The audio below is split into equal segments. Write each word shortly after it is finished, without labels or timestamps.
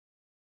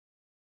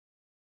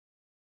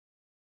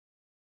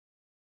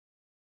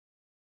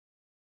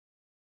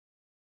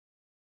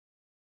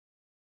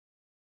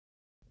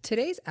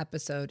Today's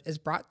episode is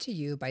brought to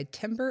you by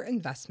Timber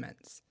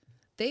Investments.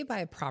 They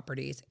buy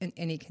properties in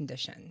any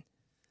condition.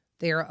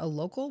 They are a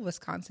local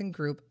Wisconsin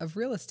group of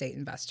real estate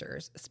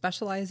investors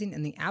specializing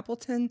in the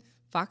Appleton,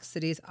 Fox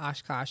Cities,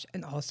 Oshkosh,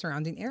 and all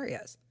surrounding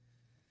areas.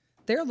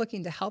 They're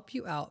looking to help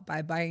you out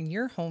by buying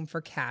your home for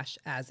cash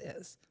as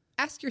is.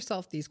 Ask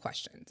yourself these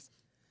questions.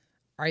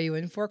 Are you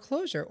in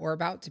foreclosure or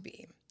about to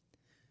be?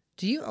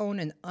 Do you own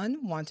an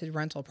unwanted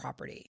rental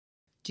property?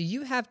 Do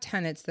you have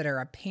tenants that are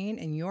a pain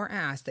in your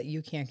ass that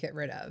you can't get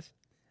rid of?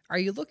 Are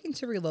you looking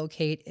to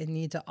relocate and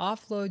need to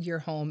offload your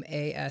home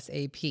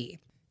ASAP?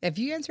 If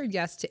you answered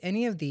yes to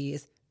any of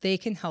these, they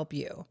can help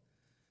you.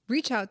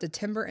 Reach out to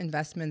Timber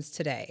Investments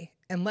today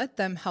and let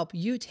them help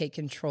you take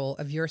control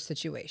of your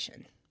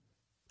situation.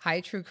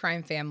 Hi, True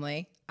Crime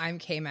family. I'm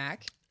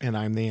K-Mac. And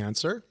I'm the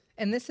answer.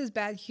 And this is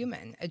Bad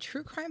Human, a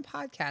true crime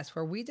podcast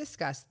where we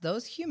discuss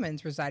those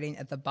humans residing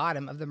at the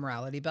bottom of the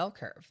morality bell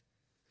curve.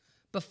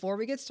 Before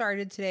we get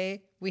started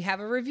today, we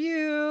have a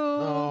review.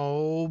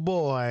 Oh,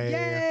 boy.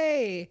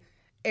 Yay!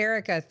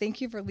 Erica,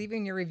 thank you for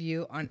leaving your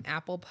review on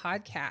Apple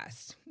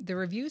Podcasts. The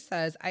review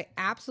says, I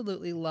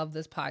absolutely love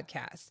this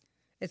podcast.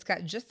 It's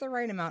got just the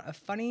right amount of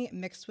funny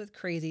mixed with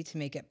crazy to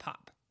make it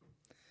pop.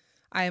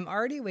 I am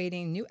already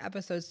waiting new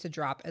episodes to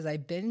drop as I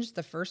binged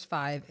the first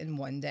 5 in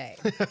one day.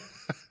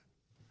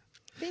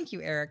 Thank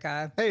you,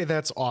 Erica. Hey,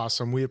 that's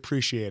awesome. We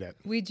appreciate it.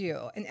 We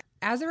do. And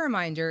as a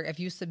reminder, if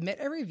you submit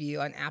a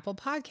review on Apple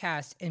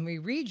Podcasts and we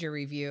read your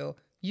review,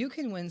 you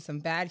can win some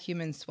Bad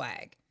Human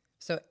swag.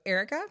 So,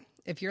 Erica,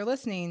 if you're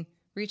listening,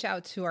 reach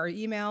out to our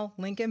email,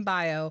 link in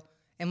bio,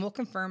 and we'll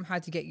confirm how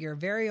to get your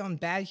very own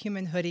Bad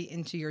Human hoodie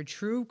into your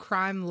true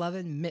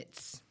crime-loving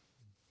mitts.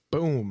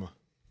 Boom.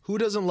 Who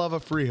doesn't love a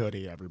free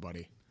hoodie,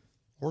 everybody?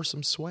 Or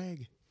some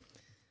swag.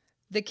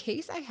 The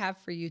case I have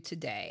for you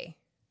today,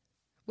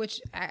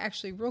 which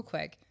actually, real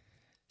quick,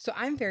 so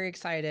I'm very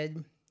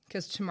excited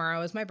because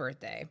tomorrow is my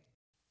birthday.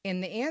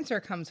 And the answer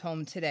comes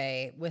home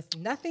today with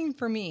nothing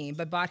for me,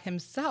 but bought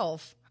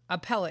himself a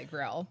pellet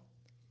grill.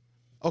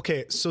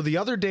 Okay, so the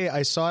other day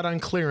I saw it on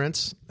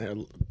clearance.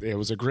 It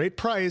was a great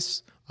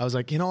price. I was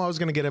like, I was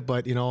going to get it,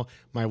 but,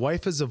 my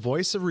wife is the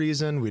voice of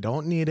reason. We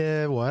don't need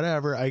it,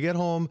 whatever. I get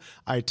home,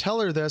 I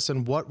tell her this,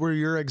 and what were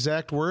your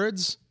exact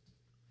words?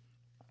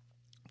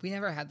 We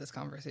never had this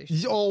conversation.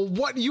 Oh,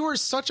 what? You are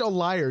such a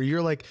liar.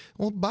 You're like,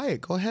 well, buy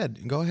it. Go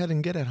ahead. Go ahead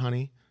and get it,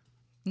 honey.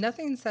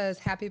 Nothing says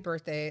happy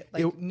birthday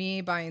like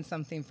me buying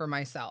something for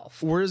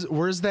myself.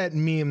 Where's that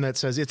meme that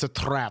says it's a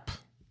trap?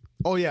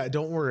 Oh, yeah,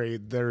 don't worry.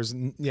 There's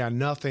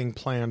nothing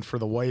planned for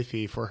the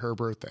wifey for her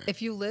birthday.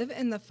 If you live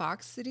in the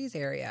Fox Cities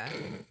area,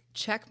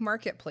 check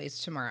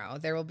Marketplace tomorrow.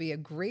 There will be a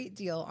great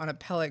deal on a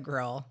pellet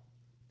grill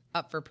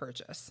up for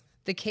purchase.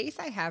 The case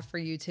I have for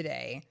you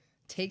today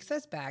takes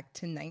us back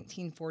to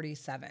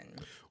 1947.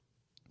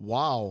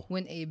 Wow.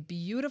 When a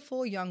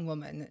beautiful young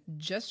woman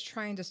just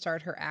trying to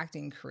start her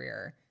acting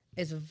career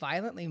is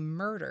violently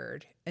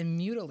murdered and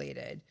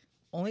mutilated,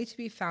 only to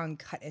be found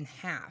cut in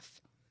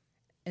half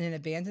in an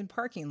abandoned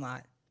parking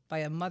lot by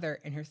a mother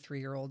and her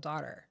 3-year-old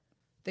daughter.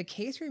 The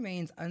case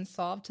remains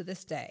unsolved to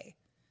this day,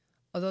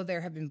 although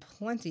there have been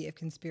plenty of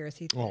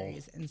conspiracy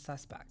theories and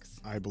suspects.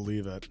 I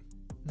believe it.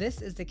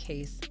 This is the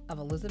case of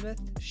Elizabeth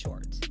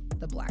Short,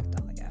 the Black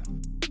Dahlia.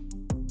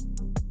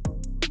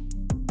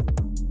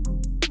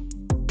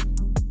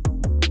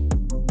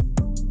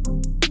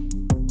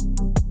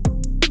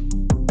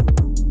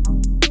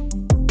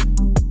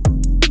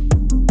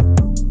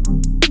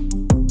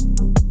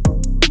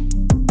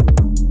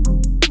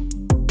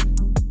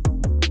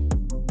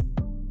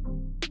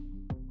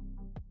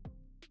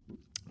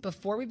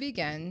 Before we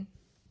begin,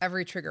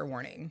 every trigger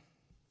warning.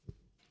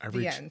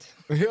 The end.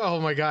 Oh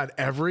my God,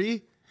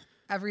 every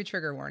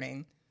trigger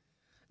warning.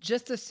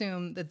 Just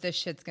assume that this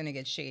shit's going to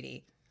get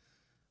shady.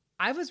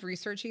 I was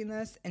researching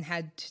this and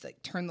had to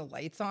turn the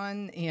lights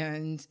on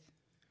and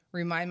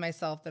remind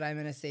myself that I'm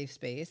in a safe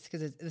space because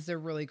this is a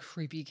really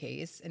creepy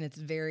case and it's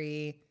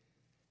very...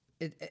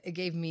 It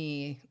gave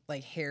me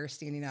hair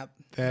standing up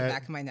the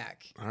back of my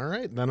neck. All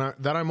right, then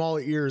I'm all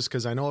ears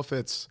because I know if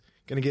it's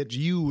going to get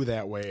you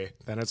that way,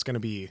 then it's going to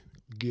be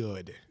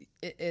good.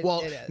 It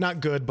is. Not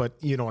good, but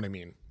you know what I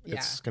mean. Yeah.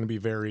 It's going to be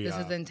very... This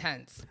is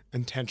intense.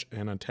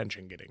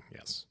 Attention getting,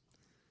 yes.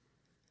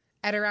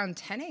 At around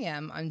 10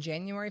 a.m. on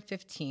January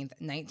 15th,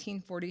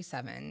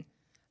 1947,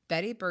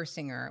 Betty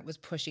Bersinger was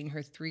pushing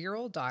her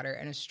 3-year-old daughter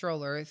in a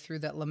stroller through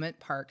the Lement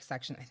Park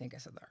section, I think I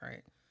said that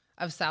right,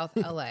 of South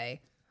LA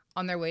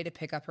on their way to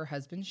pick up her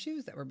husband's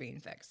shoes that were being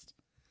fixed.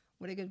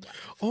 What a good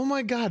wife. Oh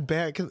my God,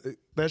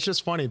 that's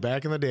just funny.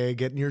 Back in the day,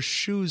 getting your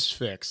shoes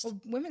fixed.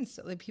 Well,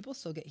 people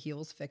still get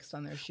heels fixed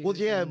on their shoes. Well,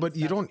 yeah, but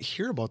you don't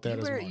hear about that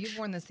as much. You've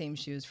worn the same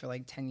shoes for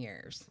 10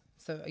 years.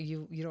 So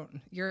you don't,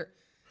 you're...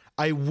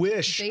 I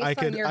wish I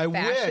could. I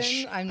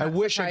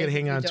wish I could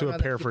hang on to a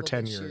pair for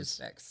 10 years.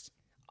 Fixed.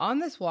 On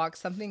this walk,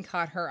 something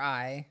caught her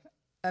eye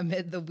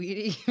amid the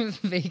weedy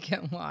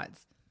vacant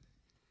lots.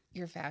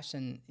 Your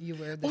fashion, you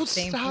wear the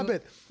same. Stop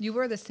it! You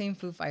wear the same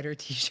Foo Fighter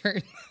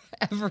T-shirt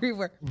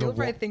everywhere. People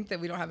probably think that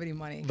we don't have any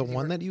money. The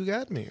one that you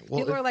got me.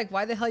 Well, People are like,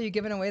 why the hell are you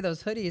giving away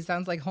those hoodies?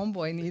 Sounds like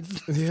homeboy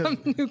needs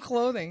some new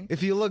clothing.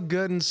 If you look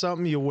good in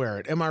something, you wear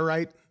it. Am I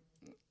right?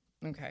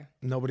 Okay.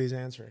 Nobody's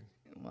answering.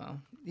 Well,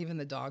 even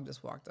the dog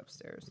just walked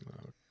upstairs.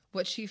 No.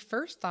 What she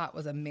first thought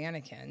was a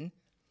mannequin,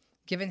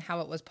 given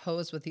how it was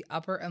posed with the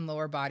upper and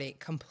lower body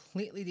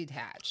completely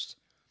detached.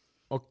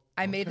 Okay.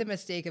 I made the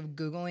mistake of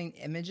Googling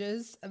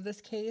images of this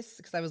case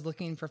because I was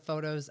looking for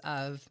photos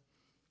of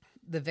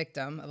the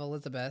victim, of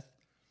Elizabeth.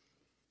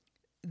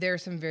 There are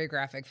some very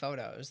graphic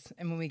photos.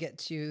 And when we get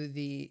to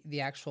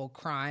the actual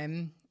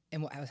crime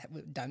and what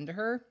was done to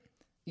her,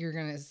 you're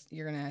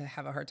gonna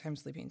have a hard time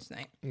sleeping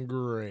tonight.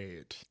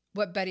 Great.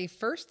 What Betty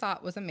first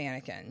thought was a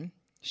mannequin,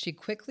 she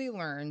quickly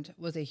learned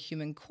was a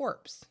human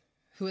corpse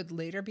who would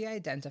later be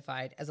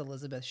identified as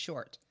Elizabeth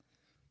Short.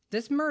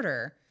 This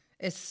murder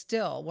is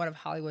still one of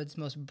Hollywood's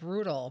most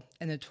brutal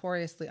and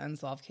notoriously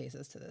unsolved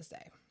cases to this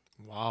day.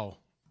 Wow.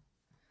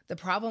 The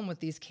problem with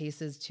these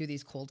cases, too,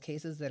 these cold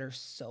cases that are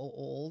so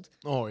old,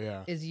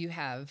 is you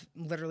have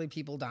literally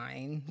people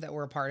dying that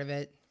were a part of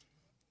it.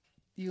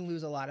 You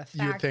lose a lot of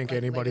facts. You think like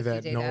anybody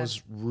that data.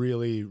 knows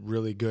really,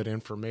 really good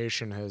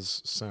information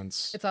has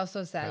since. It's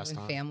also sad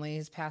when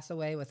families pass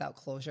away without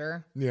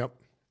closure. Yep.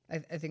 I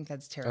think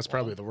that's terrible. That's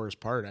probably the worst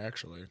part,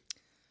 actually.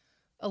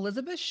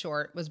 Elizabeth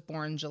Short was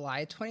born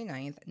July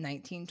 29th,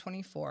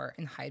 1924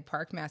 in Hyde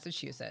Park,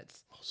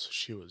 Massachusetts. Oh, so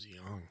she was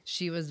young.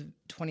 She was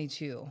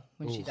 22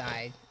 when she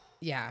died.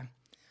 Yeah.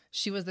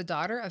 She was the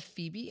daughter of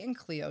Phoebe and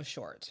Cleo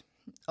Short.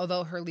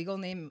 Although her legal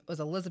name was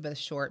Elizabeth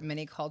Short,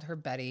 many called her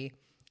Betty.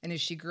 And as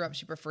she grew up,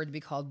 she preferred to be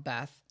called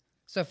Beth.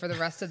 So for the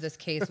rest of this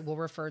case, we'll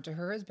refer to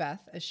her as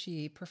Beth, as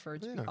she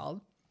preferred to be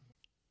called.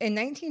 In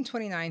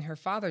 1929, her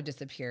father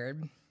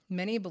disappeared.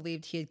 Many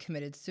believed he had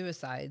committed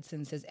suicide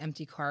since his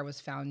empty car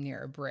was found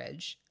near a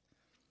bridge.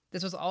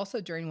 This was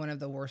also during one of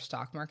the worst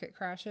stock market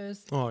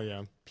crashes. Oh,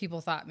 yeah.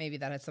 People thought maybe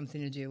that had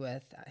something to do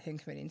with him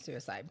committing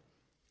suicide.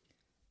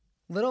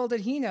 Little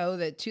did he know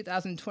that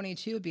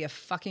 2022 would be a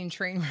fucking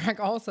train wreck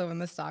also in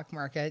the stock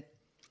market.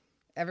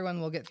 Everyone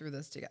will get through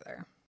this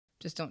together.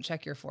 Just don't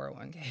check your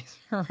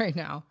 401k right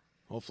now.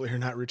 Hopefully you're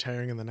not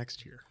retiring in the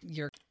next year.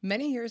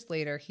 Many years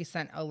later, he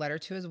sent a letter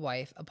to his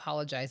wife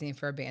apologizing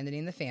for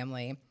abandoning the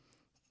family.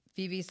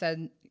 Phoebe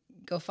said,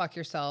 go fuck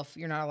yourself.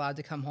 You're not allowed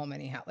to come home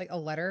anyhow. Like a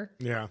letter.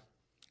 Yeah.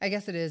 I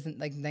guess it is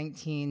like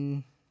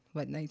 1920s?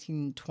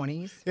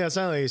 Yeah, it's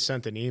not like he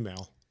sent an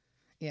email.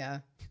 Yeah.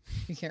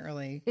 You can't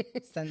really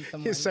send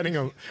someone. He's sending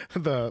him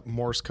the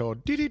Morse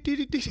code.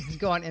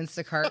 Go on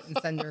Instacart and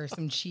send her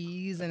some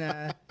cheese and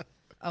a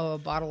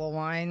bottle of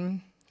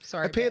wine.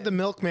 Sorry. I paid the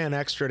milkman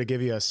extra to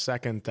give you a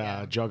second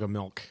jug of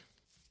milk.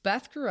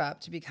 Beth grew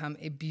up to become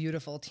a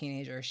beautiful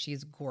teenager.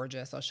 She's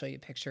gorgeous. I'll show you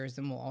pictures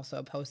and we'll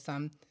also post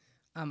some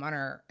on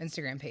our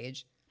Instagram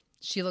page.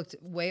 She looked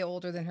way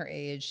older than her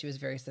age. She was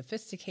very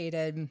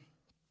sophisticated.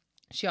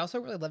 She also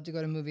really loved to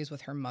go to movies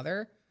with her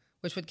mother,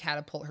 which would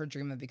catapult her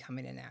dream of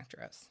becoming an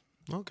actress.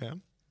 Okay.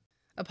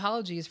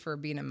 Apologies for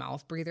being a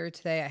mouth breather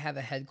today. I have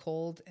a head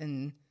cold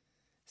and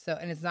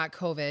it's not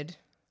COVID,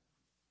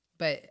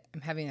 but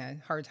I'm having a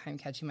hard time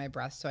catching my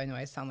breath, so I know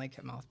I sound like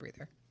a mouth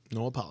breather.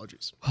 No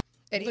apologies.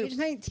 At age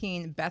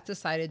 19, Beth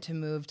decided to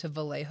move to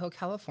Vallejo,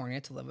 California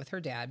to live with her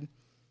dad.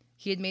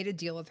 He had made a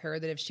deal with her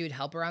that if she would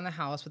help around the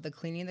house with the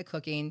cleaning, the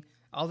cooking,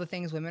 all the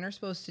things women are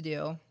supposed to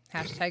do,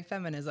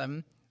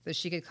 #feminism, that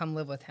she could come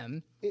live with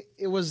him.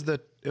 It was the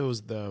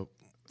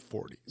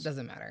 40s.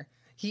 Doesn't matter.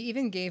 He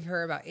even gave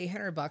her about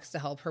 $800 to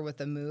help her with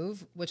the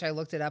move, which I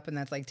looked it up and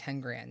that's like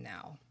 10 grand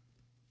now.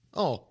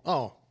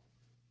 Oh,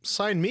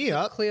 sign me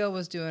up. Cleo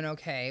was doing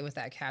okay with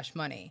that cash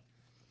money.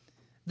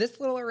 This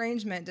little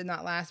arrangement did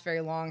not last very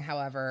long,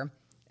 however.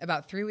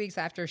 About 3 weeks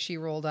after she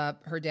rolled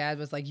up, her dad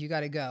was like, you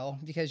got to go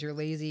because you're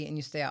lazy and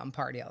you stay out and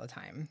party all the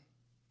time.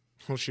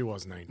 Well, she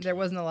was 19. There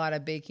wasn't a lot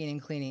of baking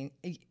and cleaning.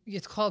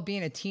 It's called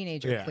being a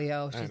teenager,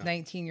 Cleo. She's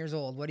 19 years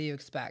old. What do you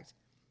expect?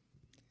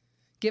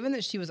 Given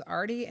that she was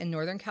already in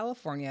Northern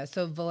California,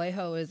 so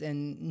Vallejo is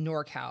in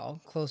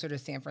NorCal, closer to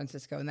San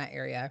Francisco in that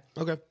area.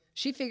 Okay.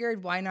 She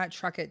figured why not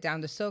truck it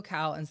down to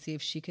SoCal and see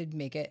if she could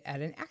make it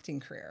at an acting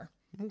career.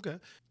 Okay.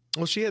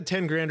 Well, she had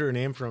 10 grand to her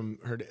name from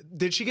her.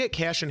 Did she get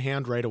cash in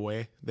hand right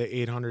away? The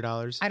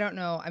 $800? I don't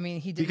know. I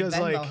mean, he didn't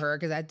Venmo her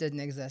because that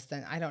didn't exist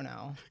then. I don't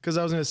know. Because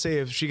I was going to say,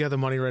 if she got the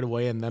money right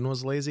away and then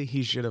was lazy,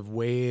 he should have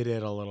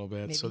waited a little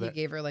bit. Maybe he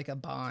gave her like a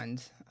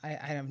bond. I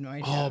have no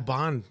idea. Oh,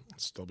 bond.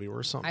 Still be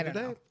worth something I don't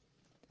today. know.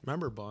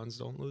 Remember, bonds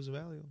don't lose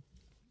value.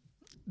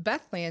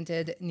 Beth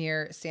landed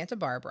near Santa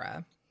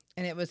Barbara,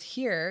 and it was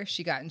here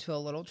she got into a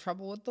little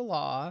trouble with the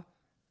law.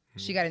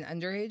 She got an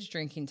underage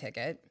drinking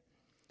ticket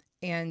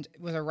and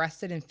was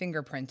arrested and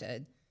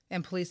fingerprinted,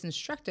 and police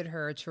instructed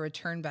her to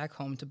return back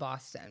home to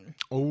Boston.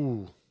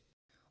 Oh.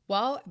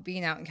 While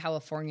being out in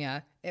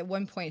California, at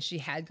one point she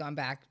had gone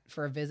back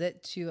for a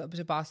visit to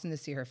Boston to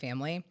see her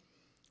family.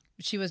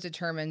 She was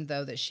determined,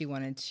 though, that she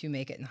wanted to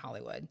make it in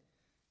Hollywood.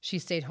 She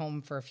stayed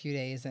home for a few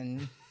days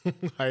and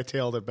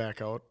hightailed it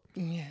back out.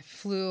 Yeah,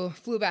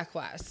 flew back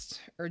west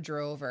or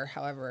drove or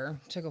however,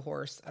 took a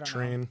horse. I don't know.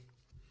 Train.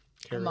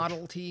 a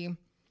Model T.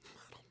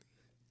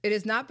 It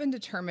has not been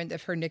determined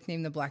if her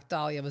nickname, the Black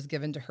Dahlia, was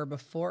given to her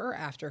before or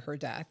after her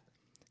death.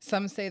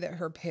 Some say that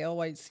her pale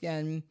white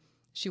skin,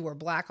 she wore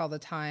black all the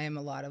time,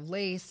 a lot of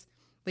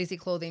lacy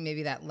clothing,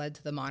 maybe that led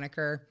to the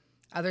moniker.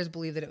 Others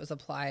believe that it was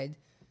applied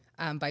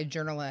by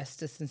journalists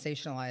to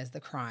sensationalize the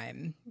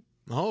crime.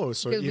 Oh,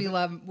 so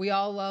because we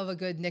all love a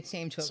good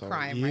nickname to a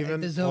crime, right?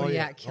 Like the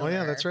Zodiac Killer. Oh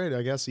yeah, that's right.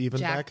 I guess even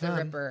Jack back then.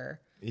 the Ripper.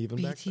 Even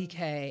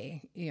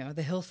BTK,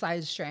 the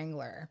Hillside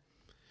Strangler.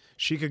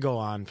 She could go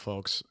on,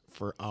 folks,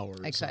 for hours.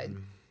 I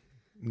could.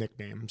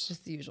 Nicknames.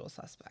 Just the usual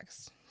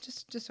suspects.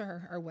 Just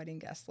our wedding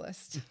guest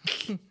list.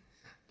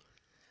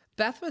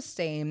 Beth was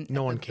staying.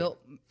 No one came.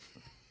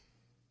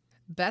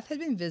 Beth had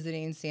been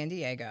visiting San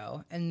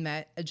Diego and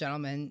met a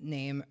gentleman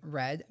named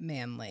Red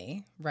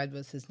Manley. Red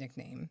was his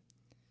nickname.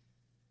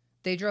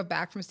 They drove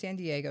back from San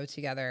Diego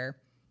together,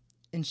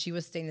 and she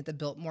was staying at the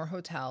Biltmore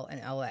Hotel in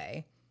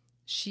LA.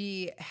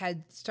 She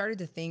had started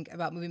to think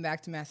about moving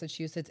back to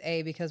Massachusetts,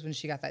 because when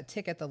she got that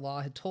ticket, the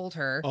law had told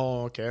her.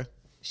 Oh, okay.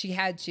 She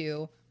had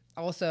to.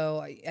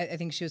 Also, I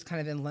think she was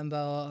kind of in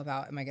limbo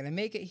about, am I going to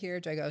make it here?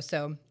 Do I go?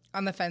 So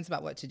on the fence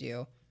about what to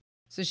do.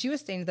 So she was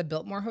staying at the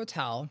Biltmore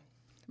Hotel.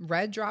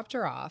 Red dropped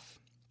her off,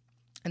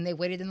 and they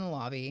waited in the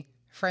lobby.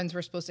 Friends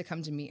were supposed to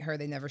come to meet her.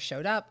 They never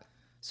showed up.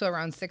 So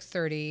around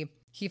 6:30,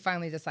 he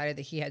finally decided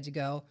that he had to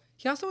go.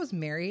 He also was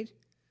married.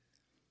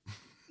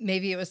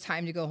 Maybe it was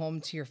time to go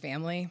home to your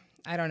family.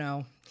 I don't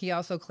know. He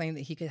also claimed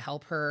that he could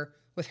help her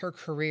with her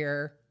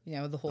career,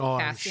 the whole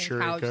casting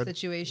couch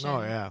situation.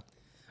 Oh, yeah.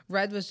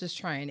 Red was just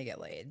trying to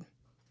get laid.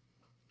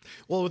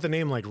 Well, with a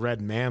name like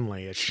Red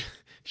Manley, it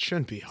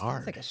shouldn't be hard.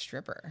 It's like a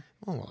stripper.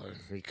 Well,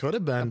 he could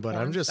have been, but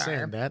I'm just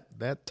star. saying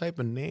that type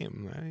of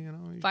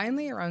name,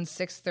 Finally, around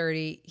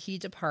 6:30, he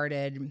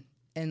departed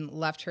and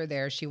left her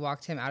there. She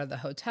walked him out of the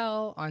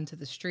hotel onto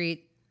the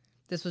street.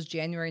 This was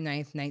January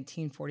 9th,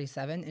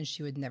 1947, and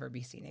she would never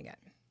be seen again.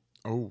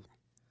 Oh.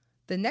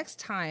 The next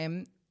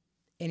time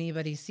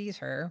anybody sees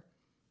her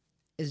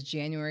is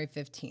January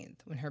 15th,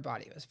 when her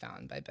body was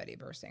found by Betty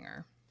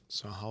Bersinger.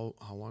 So how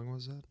long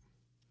was that?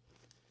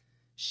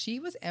 She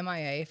was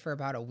MIA for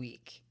about a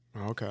week.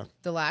 Oh, okay.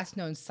 The last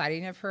known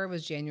sighting of her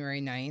was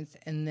January 9th,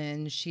 and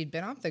then she'd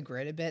been off the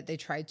grid a bit. They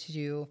tried to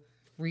do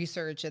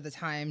research at the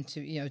time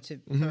to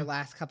her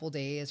last couple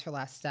days, her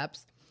last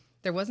steps.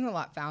 There wasn't a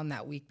lot found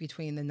that week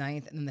between the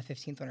 9th and then the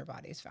 15th when her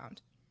body is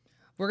found.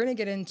 We're going to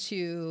get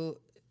into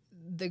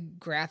the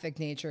graphic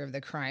nature of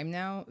the crime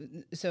now.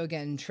 So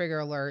again, trigger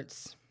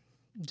alerts,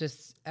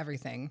 just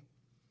everything,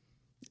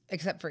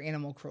 except for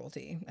animal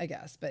cruelty, I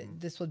guess. But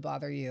this would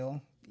bother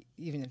you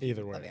even if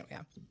either way.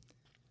 Yeah.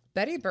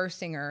 Betty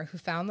Bersinger, who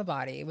found the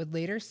body, would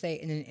later say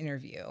in an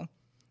interview,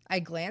 "I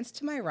glanced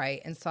to my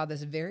right and saw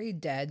this very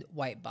dead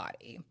white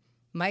body.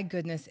 My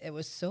goodness, it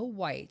was so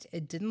white,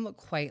 it didn't look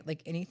quite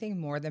like anything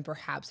more than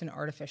perhaps an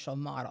artificial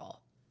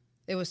model.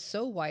 It was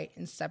so white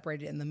and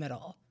separated in the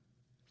middle.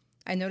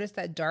 I noticed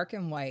that dark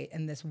and white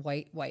and this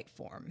white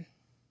form."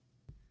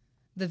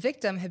 The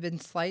victim had been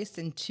sliced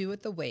in two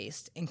at the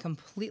waist and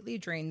completely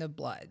drained of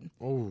blood.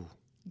 Oh.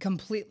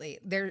 Completely.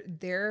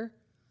 There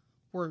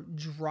were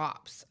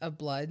drops of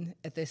blood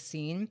at this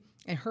scene,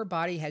 and her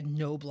body had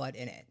no blood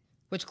in it,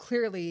 which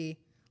clearly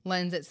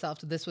lends itself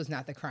to this was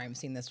not the crime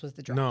scene. This was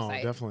the drop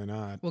site. No, definitely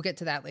not. We'll get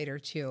to that later,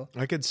 too.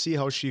 I could see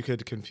how she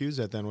could confuse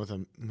that then with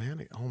a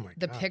man. Oh, my God.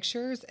 The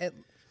pictures,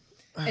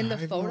 and the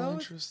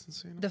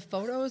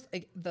photos,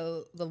 like,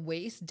 the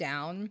waist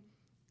down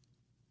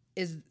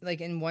is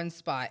like in one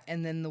spot,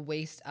 and then the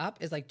waist up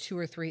is like 2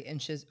 or 3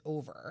 inches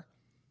over.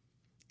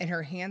 And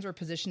her hands were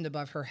positioned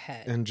above her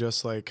head. And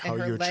just like how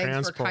and her you would legs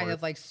transport. were kind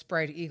of like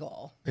spread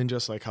eagle. And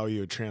just like how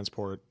you would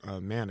transport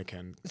a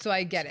mannequin. So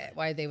I get it,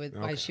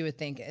 why she would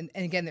think. And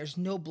again, there's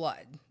no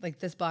blood. Like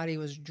this body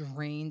was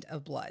drained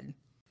of blood.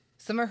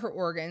 Some of her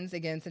organs,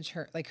 again, such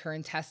her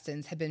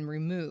intestines, had been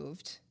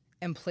removed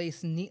and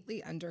placed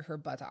neatly under her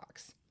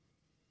buttocks.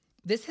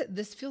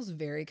 This feels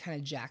very kind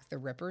of Jack the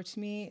Ripper to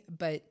me,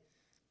 but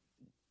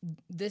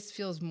this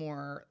feels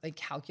more like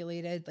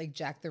calculated, like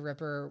Jack the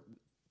Ripper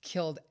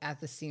killed at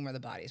the scene where the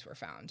bodies were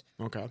found.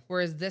 Okay.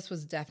 Whereas this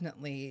was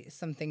definitely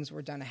some things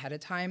were done ahead of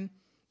time.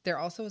 There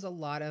also was a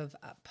lot of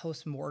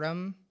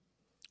post-mortem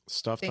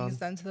things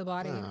done to the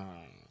body.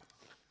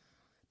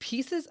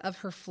 Pieces of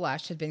her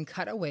flesh had been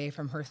cut away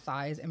from her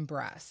thighs and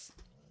breasts.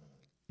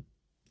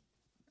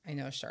 I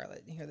know,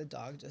 Charlotte. You hear the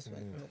dog just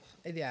went.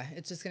 Yeah,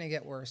 it's just going to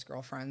get worse,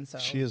 girlfriend. So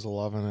she is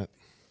loving it.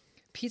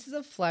 Pieces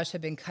of flesh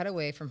had been cut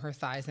away from her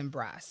thighs and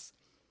breasts.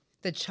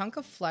 The chunk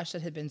of flesh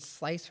that had been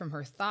sliced from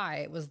her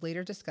thigh was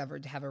later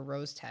discovered to have a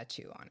rose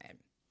tattoo on it.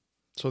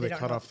 So they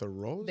cut off the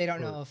rose? They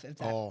don't know if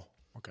that... Oh,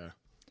 okay.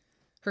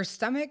 Her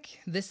stomach,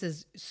 this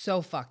is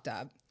so fucked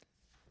up.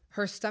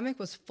 Her stomach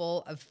was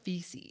full of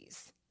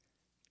feces,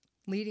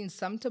 leading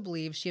some to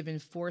believe she had been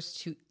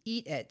forced to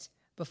eat it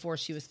before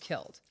she was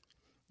killed.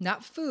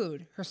 Not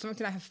food. Her stomach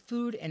did not have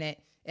food in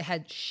it. It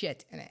had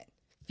shit in it.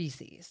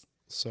 Feces.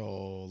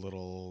 So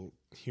little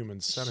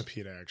human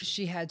centipede, actually.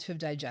 She had to have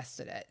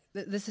digested it.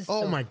 This is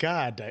Oh my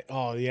God.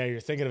 Oh yeah, you're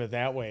thinking of it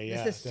that way.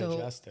 Yeah, this is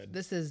digested.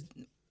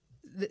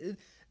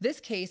 This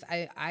case,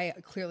 I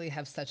clearly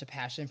have such a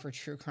passion for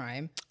true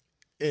crime.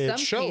 It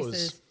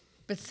shows.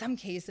 Some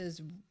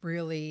cases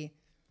really,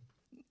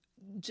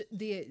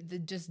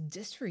 the just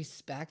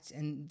disrespect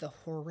and the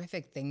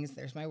horrific things,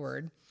 there's my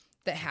word,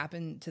 that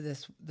happened to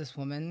this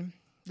woman,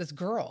 this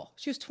girl.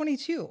 She was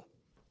 22.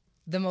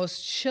 The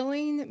most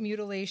chilling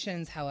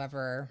mutilations,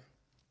 however,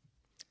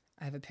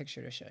 I have a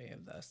picture to show you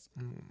of this,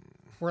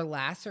 were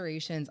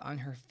lacerations on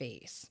her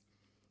face.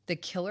 The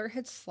killer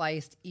had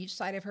sliced each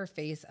side of her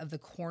face of the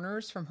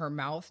corners from her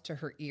mouth to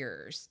her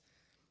ears,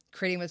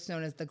 creating what's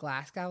known as the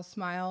Glasgow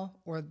smile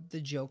or the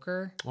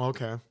Joker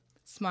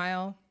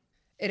smile.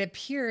 It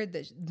appeared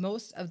that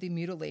most of the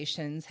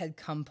mutilations had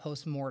come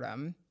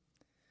post-mortem.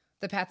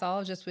 The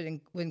pathologist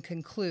would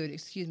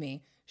conclude,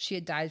 she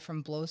had died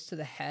from blows to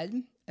the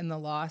head and the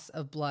loss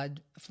of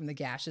blood from the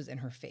gashes in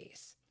her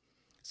face.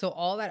 So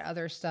all that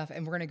other stuff,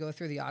 and we're going to go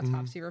through the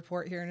autopsy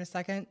report here in a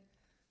second,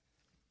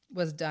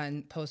 was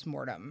done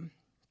post-mortem.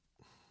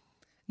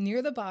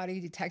 Near the body,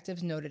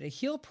 detectives noted a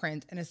heel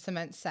print and a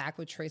cement sack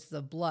with traces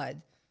of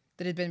blood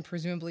that had been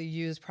presumably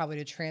used probably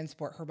to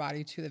transport her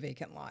body to the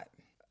vacant lot.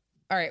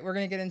 All right, we're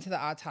going to get into the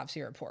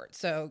autopsy report.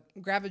 So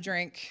grab a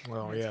drink.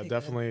 Well, yeah,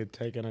 definitely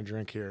taking a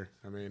drink here.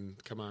 I mean,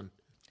 come on.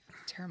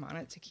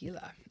 Terramana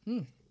tequila.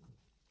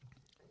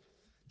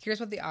 Here's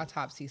what the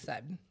autopsy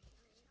said.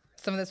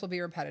 Some of this will be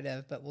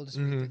repetitive, but we'll just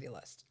read through the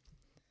list.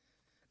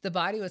 The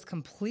body was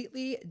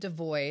completely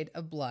devoid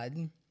of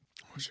blood.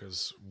 Which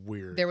is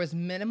weird. There was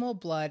minimal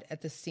blood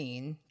at the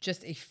scene,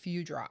 just a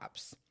few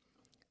drops.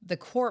 The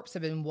corpse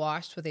had been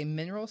washed with a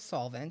mineral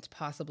solvent,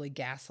 possibly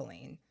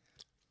gasoline.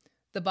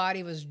 The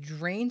body was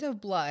drained of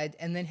blood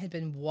and then had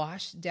been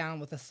washed down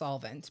with a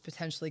solvent,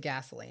 potentially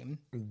gasoline.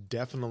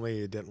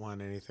 Definitely didn't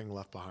want anything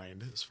left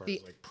behind as far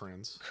as like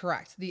prints.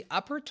 Correct. The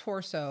upper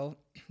torso,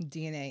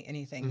 DNA,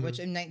 anything, which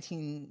in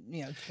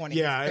 1920s,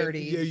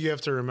 30s. You have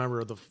to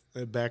remember the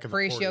back in the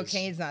 40s. Horatio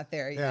Cain's not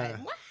there. Yeah. Like,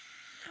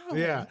 wow.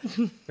 Yeah.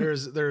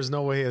 There's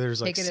no way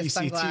there's like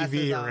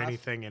CCTV or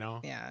anything,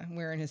 Yeah.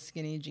 Wearing his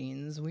skinny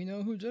jeans. We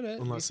know who did it.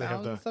 Unless they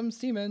have some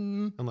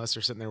semen. Unless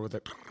they're sitting there with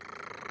a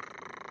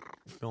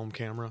film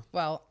camera.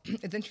 Well,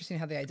 it's interesting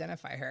how they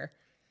identify her.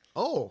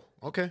 Oh,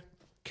 okay.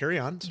 Carry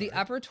on. Sorry. The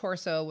upper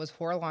torso was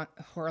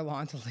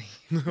horizontally.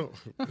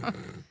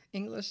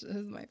 English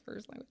is my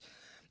first language.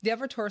 The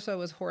upper torso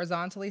was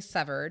horizontally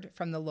severed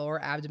from the lower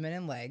abdomen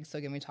and legs. So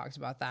again, we talked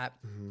about that.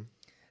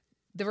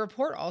 The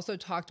report also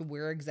talked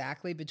where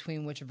exactly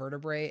between which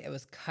vertebrae it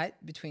was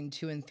cut, between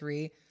 2 and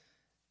 3.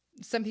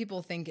 Some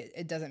people think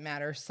it doesn't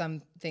matter.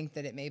 Some think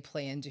that it may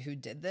play into who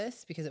did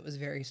this because it was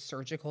very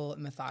surgical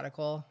and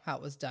methodical how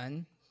it was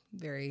done.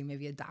 Very,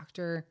 maybe a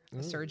doctor,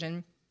 a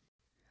surgeon.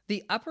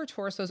 The upper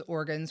torso's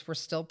organs were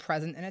still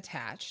present and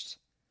attached.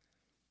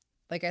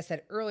 Like I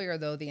said earlier,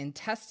 though, the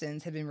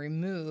intestines had been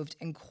removed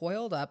and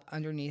coiled up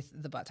underneath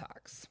the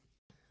buttocks.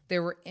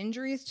 There were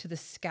injuries to the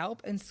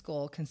scalp and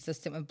skull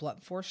consistent with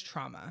blunt force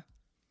trauma.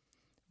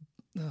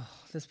 Oh,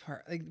 this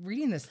part, like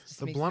reading this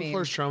just makes me... The blunt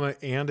force trauma,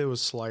 and it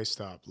was sliced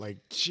up. Like,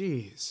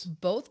 geez.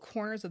 Both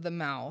corners of the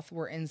mouth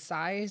were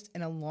incised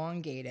and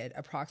elongated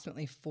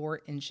approximately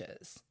 4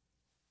 inches.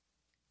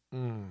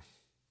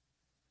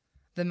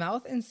 The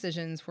mouth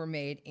incisions were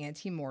made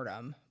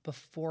ante-mortem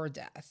before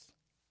death,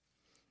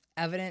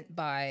 evident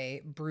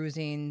by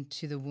bruising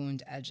to the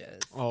wound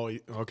edges. Oh,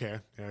 okay.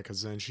 Yeah,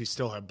 because then she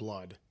still had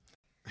blood.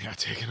 Yeah,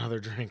 take another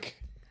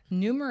drink.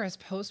 Numerous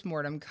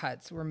post-mortem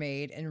cuts were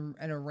made in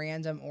a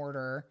random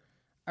order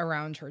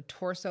around her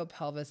torso,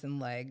 pelvis, and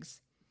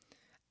legs,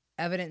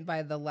 evident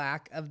by the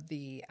lack of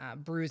the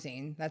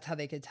bruising. That's how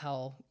they could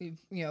tell,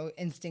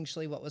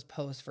 instinctually what was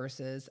post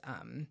versus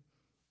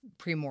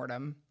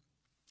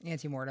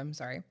ante-mortem,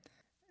 sorry.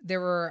 There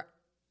were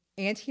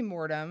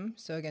ante-mortem,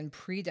 so again,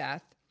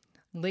 pre-death,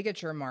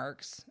 ligature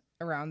marks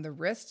around the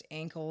wrist,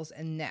 ankles,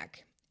 and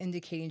neck,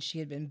 indicating she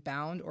had been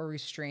bound or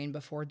restrained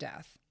before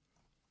death.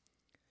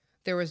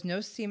 There was no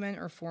semen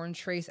or foreign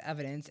trace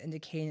evidence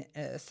indicating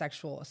a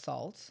sexual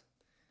assault.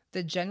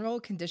 The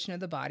general condition of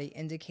the body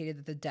indicated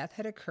that the death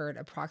had occurred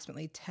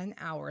approximately 10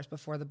 hours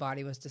before the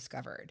body was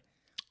discovered,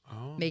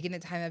 making the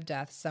time of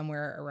death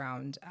somewhere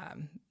around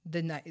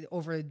the night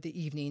over the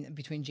evening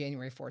between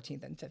January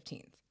 14th and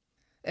 15th.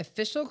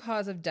 Official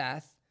cause of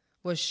death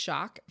was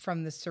shock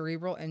from the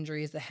cerebral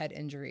injuries, the head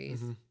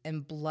injuries,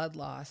 and blood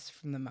loss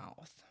from the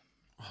mouth.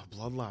 Oh,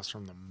 blood loss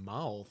from the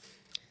mouth.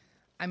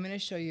 I'm going to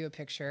show you a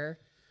picture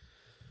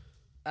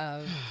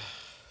of,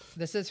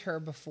 this is her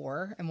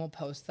before, and we'll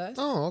post this.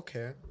 Oh,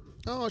 okay.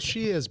 Oh,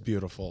 she is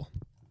beautiful.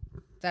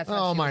 That's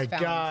how she was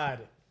found. God.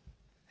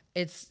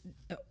 It's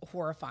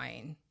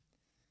horrifying.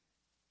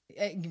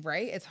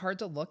 Right? It's hard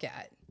to look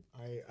at.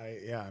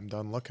 I'm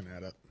done looking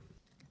at it.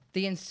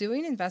 The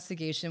ensuing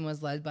investigation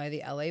was led by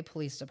the LA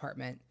Police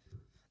Department.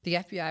 The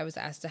FBI was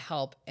asked to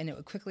help, and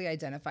it quickly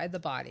identified the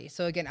body.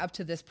 So again, up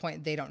to this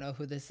point, they don't know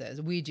who this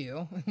is. We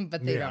do,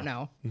 but they don't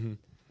know.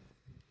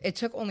 It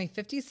took only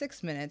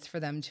 56 minutes for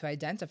them to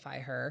identify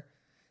her.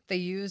 They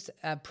used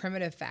a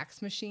primitive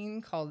fax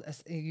machine called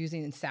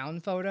using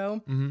sound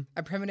photo,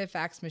 a primitive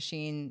fax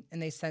machine,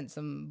 and they sent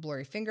some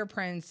blurry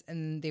fingerprints,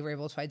 and they were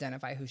able to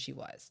identify who she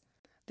was.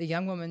 The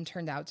young woman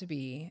turned out to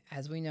be,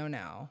 as we know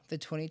now, the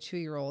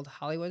 22-year-old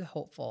Hollywood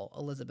hopeful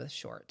Elizabeth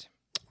Short.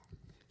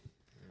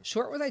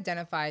 Short was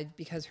identified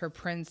because her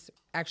prints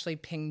actually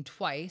pinged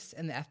twice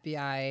in the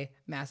FBI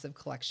massive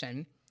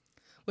collection,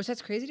 which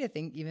that's crazy to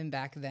think. Even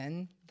back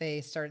then, they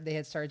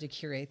had started to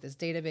curate this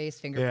database,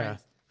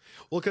 fingerprints. Yeah.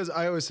 Well, because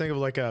I always think of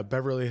like a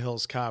Beverly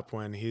Hills Cop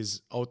when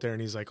he's out there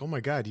and he's like, oh my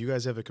God, you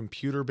guys have a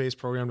computer-based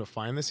program to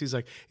find this? He's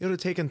like, it would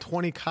have taken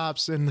 20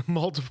 cops in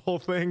multiple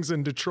things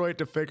in Detroit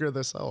to figure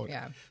this out.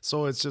 Yeah.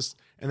 So it's just,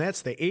 and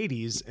that's the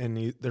 80s,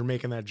 and they're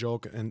making that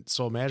joke. And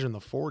so imagine the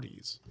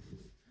 40s.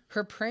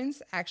 Her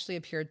prints actually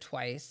appeared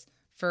twice.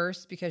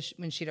 First, because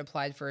when she'd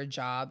applied for a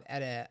job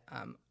at a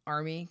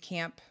army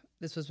camp.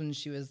 This was when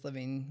she was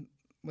living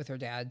with her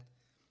dad.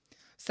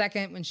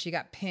 Second, when she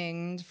got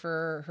pinged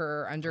for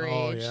her underage.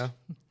 Oh, yeah.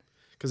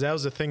 Because that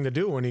was the thing to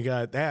do when you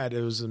got that.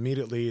 It was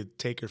immediately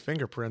take your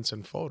fingerprints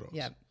and photos.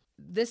 Yeah.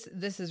 This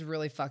is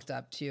really fucked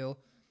up, too.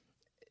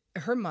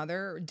 Her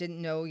mother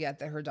didn't know yet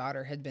that her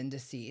daughter had been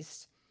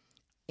deceased.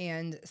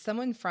 And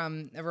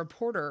a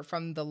reporter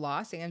from the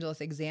Los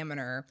Angeles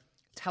Examiner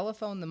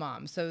telephoned the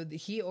mom. So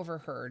he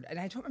overheard, and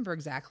I don't remember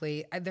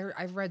exactly.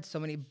 I've read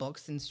so many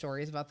books and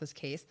stories about this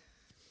case.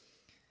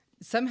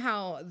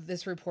 Somehow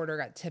this reporter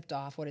got tipped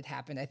off what had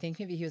happened. I think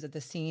maybe he was at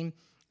the scene.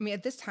 I mean,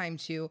 at this time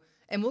too,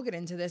 and we'll get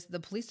into this, the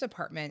police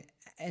department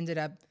ended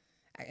up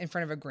in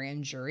front of a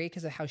grand jury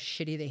because of how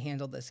shitty they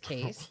handled this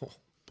case. Oh,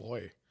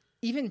 boy.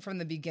 Even from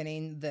the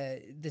beginning,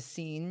 the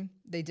scene,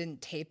 they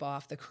didn't tape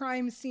off the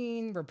crime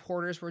scene.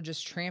 Reporters were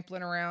just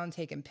trampling around,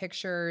 taking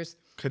pictures.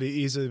 Could have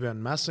easily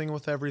been messing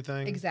with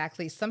everything.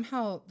 Exactly.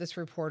 Somehow this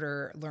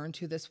reporter learned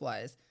who this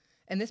was.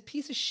 And this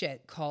piece of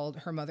shit called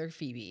her mother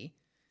Phoebe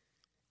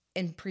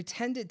and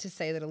pretended to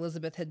say that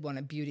Elizabeth had won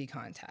a beauty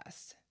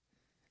contest.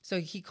 So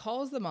he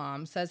calls the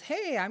mom, says,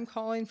 hey, I'm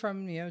calling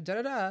from,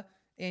 da-da-da,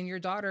 and your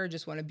daughter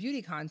just won a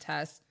beauty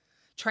contest,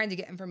 trying to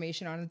get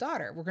information on a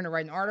daughter. We're going to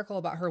write an article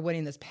about her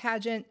winning this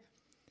pageant,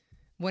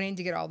 wanting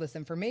to get all this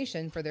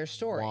information for their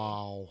story.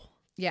 Wow.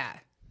 Yeah.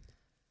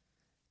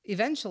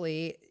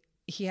 Eventually,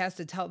 he has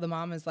to tell, the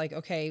mom is like,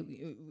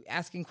 okay,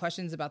 asking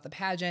questions about the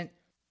pageant.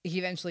 He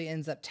eventually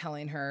ends up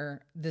telling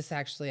her, this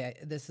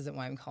isn't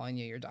why I'm calling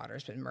you. Your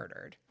daughter's been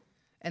murdered.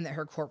 And that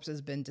her corpse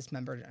has been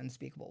dismembered in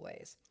unspeakable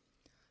ways.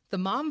 The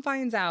mom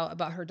finds out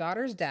about her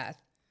daughter's death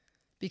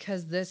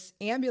because this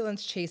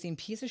ambulance chasing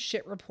piece of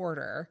shit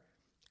reporter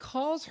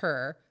calls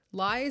her,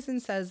 lies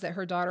and says that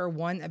her daughter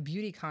won a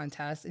beauty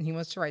contest and he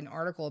wants to write an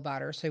article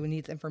about her, so he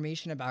needs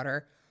information about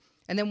her.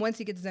 And then once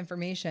he gets his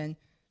information,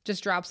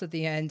 just drops at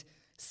the end,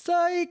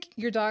 psych,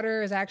 your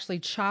daughter is actually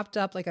chopped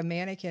up like a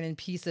mannequin in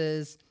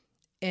pieces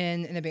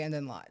in an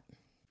abandoned lot.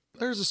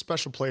 There's a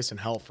special place in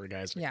hell for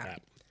guys like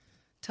that.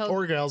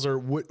 Or gals, or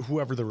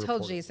whoever the reporter is.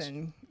 Tell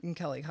Jason and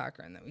Kelly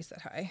Cochran that we said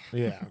hi.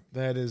 Yeah,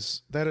 that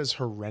is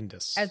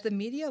horrendous. As the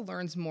media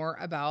learns more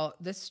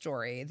about this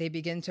story, they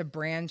begin to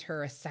brand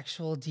her a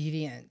sexual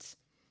deviant.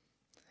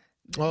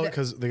 Well,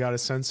 because they got to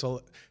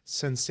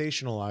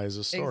sensationalize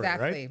the story,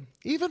 exactly. Right?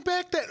 Even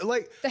back then,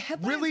 like the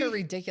headlines really are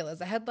ridiculous.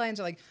 The headlines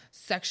are like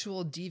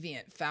 "sexual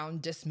deviant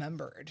found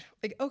dismembered."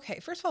 Like, okay,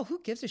 first of all, who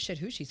gives a shit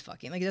who she's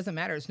fucking? Like, it doesn't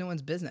matter. It's no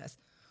one's business.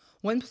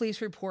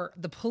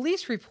 The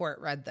police report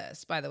read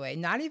this, by the way,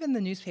 not even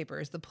the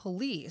newspapers. The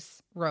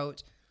police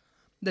wrote,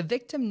 the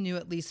victim knew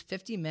at least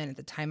 50 men at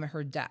the time of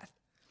her death,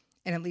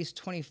 and at least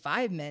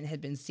 25 men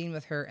had been seen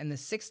with her in the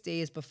 6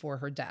 days before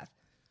her death.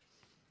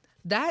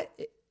 That,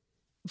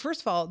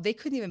 first of all, they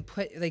couldn't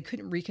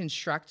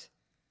reconstruct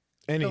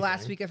anything. The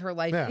last week of her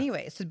life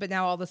anyway. So, but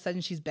now all of a sudden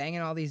she's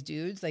banging all these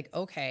dudes. Like,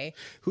 okay.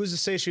 Who's to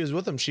say she was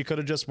with them? She could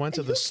have just went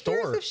to the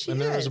store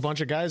and there was a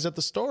bunch of guys at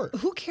the store.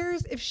 Who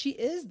cares if she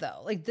is,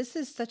 though? Like, this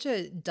is such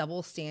a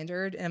double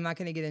standard, and I'm not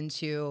going to get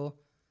into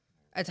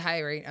a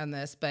tirade on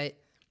this, but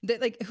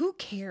who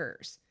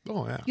cares?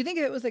 Oh, yeah. You think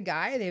if it was a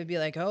guy, they would be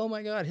like, oh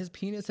my God, his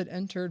penis had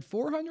entered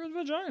 400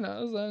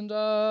 vaginas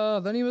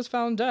and then he was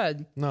found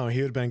dead. No,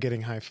 he would have been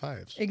getting high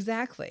fives.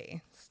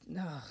 Exactly.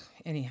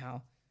 Anyhow.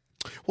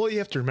 Well, you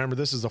have to remember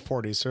this is the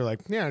 40s. So they're like,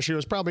 yeah, she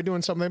was probably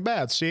doing something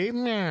bad. See?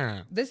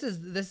 Yeah. This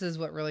is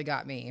what really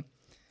got me.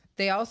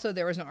 There was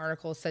an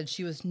article said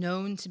she was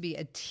known to be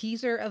a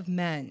teaser of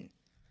men.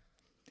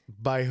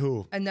 By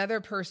who? Another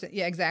person.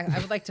 Yeah, exactly. I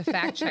would like to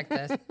fact check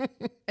this.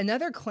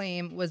 Another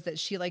claim was that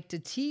she liked to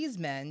tease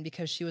men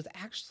because she was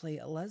actually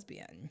a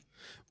lesbian.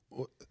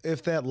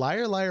 If that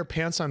Liar Liar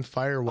Pants on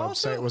Fire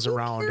website was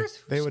around,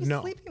 they would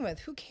know. Sleeping with?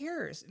 Who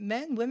cares?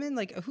 Men, women,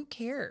 who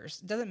cares?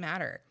 Doesn't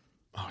matter.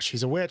 Oh,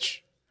 she's a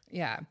witch.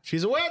 Yeah.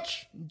 She's a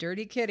witch.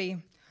 Dirty kitty.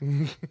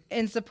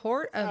 In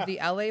support of the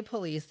LA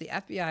police, the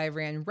FBI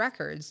ran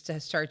records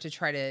to start to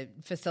try to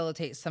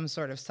facilitate some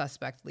sort of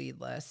suspect lead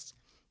list.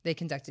 They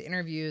conducted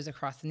interviews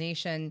across the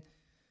nation.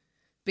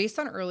 Based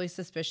on early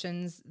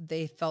suspicions,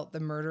 they felt the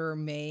murderer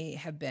may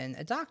have been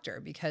a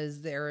doctor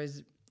because there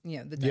is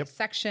the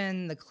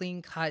dissection, the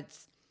clean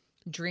cuts,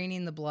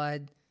 draining the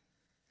blood.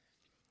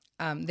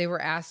 They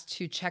were asked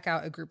to check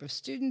out a group of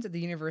students at the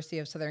University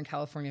of Southern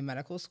California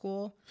Medical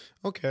School.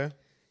 Okay.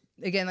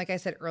 Again, like I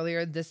said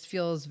earlier, this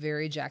feels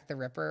very Jack the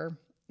Ripper.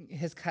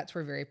 His cuts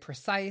were very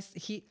precise.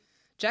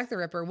 Jack the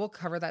Ripper, we'll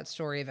cover that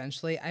story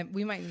eventually.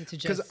 We might need to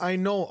just... Because I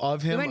know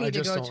of him, we might need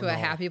I to go to a know.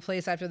 happy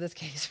place after this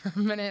case for a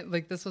minute.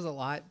 Like, this was a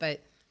lot,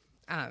 but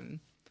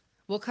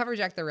we'll cover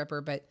Jack the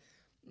Ripper, but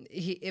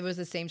it was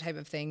the same type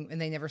of thing, and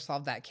they never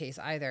solved that case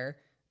either.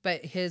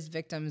 But his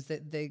victims,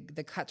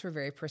 the cuts were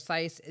very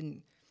precise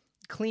and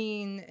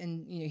clean,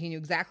 and he knew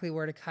exactly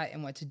where to cut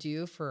and what to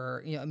do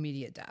for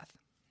immediate death.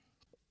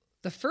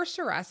 The first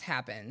arrest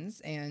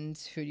happens, and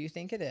who do you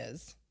think it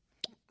is?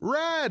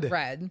 Red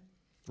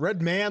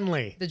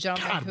Manley. The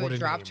gentleman who had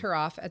dropped her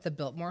off at the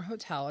Biltmore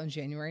Hotel on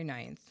January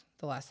 9th,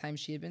 the last time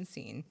she had been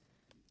seen.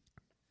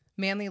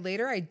 Manley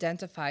later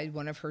identified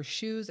one of her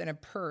shoes and a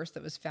purse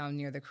that was found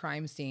near the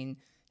crime scene.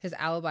 His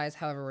alibis,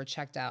 however, were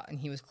checked out, and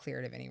he was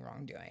cleared of any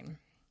wrongdoing.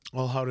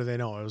 Well, how do they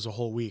know? It was a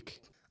whole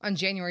week. On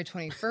January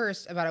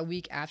 21st, about a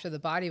week after the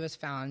body was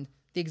found,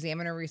 the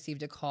examiner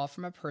received a call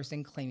from a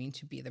person claiming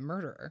to be the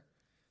murderer.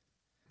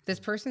 This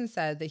person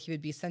said that he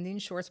would be sending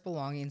Short's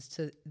belongings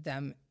to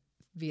them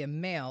via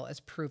mail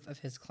as proof of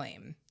his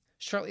claim.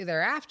 Shortly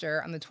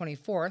thereafter, on the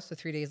 24th, so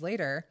 3 days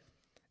later,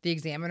 the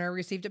examiner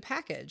received a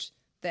package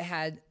that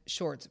had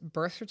Short's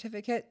birth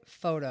certificate,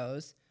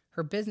 photos,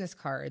 her business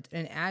cards,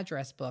 and an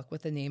address book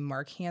with the name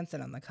Mark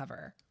Hansen on the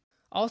cover.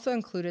 Also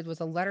included was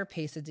a letter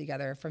pasted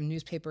together from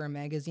newspaper and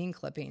magazine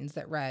clippings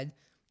that read,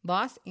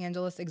 Los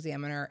Angeles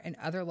Examiner and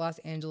other Los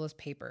Angeles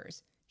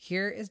papers.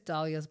 Here is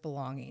Dahlia's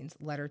belongings.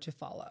 Letter to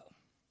follow.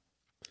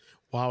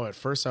 Wow, at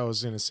first I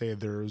was going to say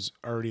there's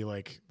already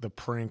like the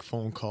prank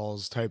phone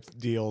calls type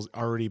deals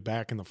already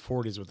back in the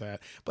 40s with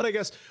that. But I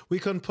guess we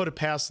couldn't put it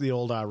past the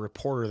old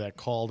reporter that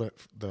called it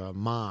the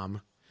mom.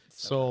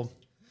 So,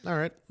 all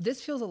right.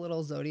 This feels a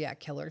little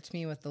Zodiac Killer to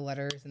me with the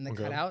letters and the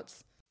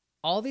cutouts.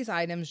 All these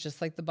items, just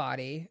like the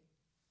body.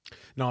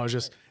 No, I was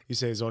just, you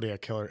say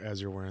Zodiac Killer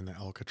as you're wearing the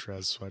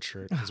Alcatraz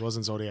sweatshirt. Because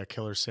wasn't Zodiac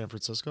Killer San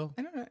Francisco?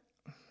 I don't know.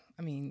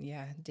 I mean,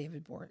 yeah,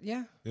 David Board.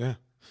 Yeah. Yeah.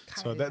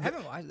 God, so I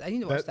haven't watched. I need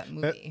to watch that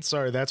movie.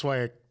 Sorry, that's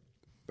why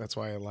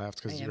I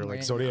laughed, because you're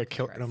like Zodiac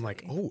Killer, and I'm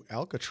like, oh,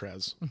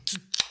 Alcatraz.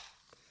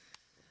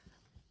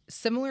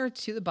 Similar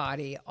to the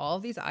body, all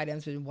of these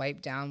items have been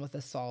wiped down with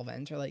a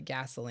solvent or like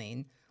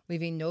gasoline,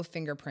 leaving no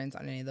fingerprints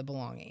on any of the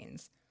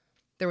belongings.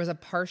 There was a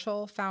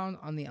partial found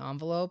on the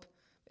envelope.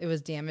 It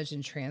was damaged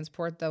in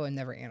transport, though, and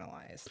never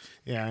analyzed.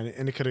 Yeah,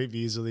 and it could have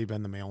easily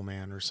been the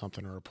mailman or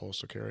something, or a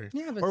postal carrier.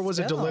 Yeah, but or was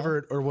it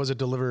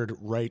delivered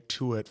right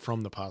to it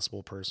from the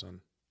possible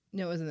person?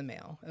 No, it was in the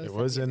mail. It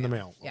was in the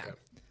mail. Yeah. Okay.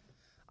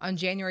 On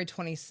January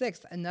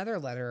 26th, another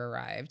letter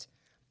arrived.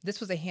 This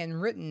was a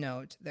handwritten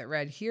note that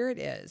read, here it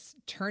is,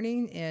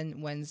 turning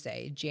in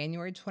Wednesday,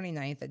 January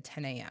 29th at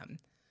 10 a.m.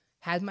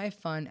 Had my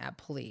fun at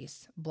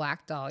police.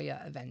 Black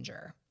Dahlia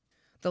Avenger.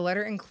 The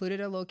letter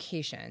included a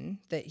location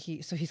that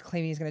he's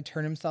claiming he's going to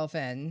turn himself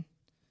in.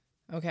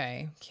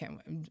 Okay,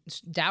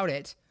 doubt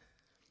it.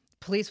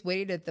 Police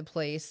waited at the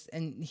place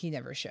and he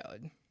never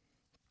showed.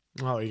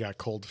 Oh, he got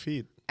cold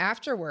feet.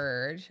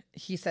 Afterward,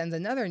 he sends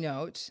another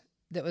note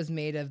that was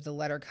made of the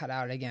letter cut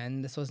out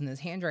again. This was in his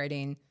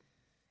handwriting.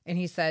 And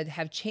he said,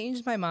 have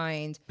changed my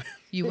mind.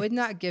 You would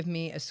not give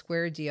me a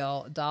square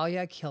deal.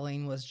 Dahlia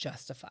killing was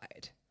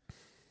justified.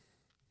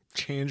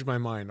 Changed my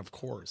mind, of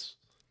course.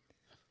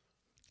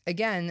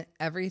 Again,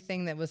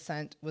 everything that was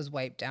sent was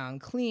wiped down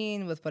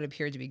clean with what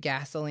appeared to be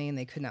gasoline.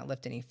 They could not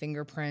lift any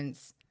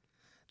fingerprints.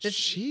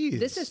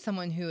 This is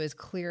someone who is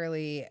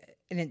clearly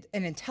an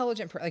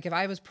intelligent person. Like if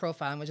I was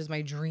profiling, which is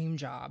my dream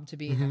job to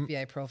be an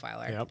FBI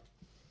profiler. Yep.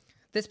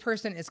 This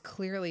person is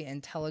clearly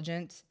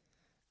intelligent.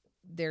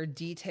 They're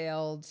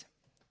detailed.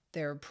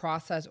 They're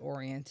process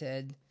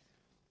oriented.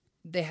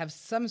 They have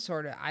some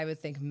sort of, I would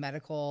think,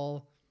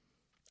 medical,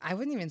 I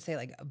wouldn't even say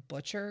like a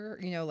butcher,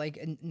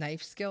 like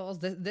knife skills.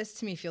 This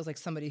to me feels like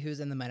somebody who's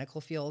in the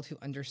medical field who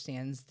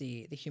understands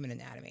the human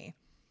anatomy.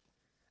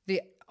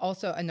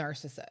 Also a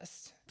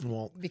narcissist.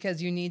 Well,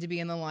 because you need to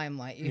be in the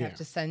limelight. You have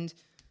to send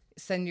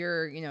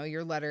your,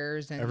 your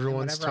letters and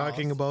everyone's and whatever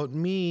talking else. About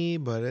me,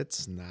 but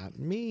it's not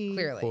me.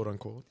 Clearly. Quote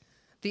unquote.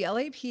 The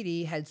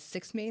LAPD had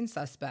 6 main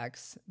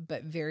suspects,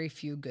 but very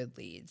few good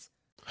leads.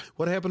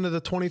 What happened to the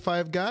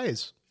 25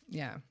 guys?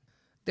 Yeah.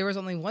 There was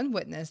only one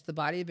witness. The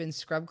body had been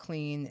scrubbed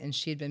clean, and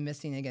she had been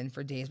missing again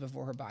for days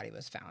before her body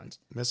was found.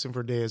 Missing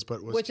for days,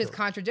 but was Which killed. is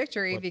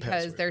contradictory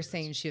because they're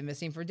saying she was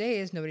missing for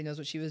days. Nobody knows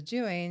what she was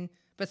doing.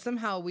 But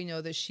somehow we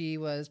know that she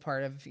was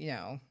part of,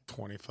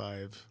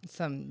 25.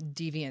 Some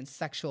deviant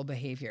sexual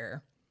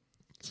behavior.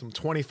 Some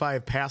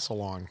 25 pass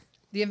along.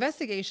 The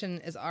investigation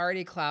is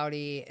already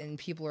cloudy and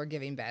people are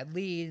giving bad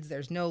leads.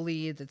 There's no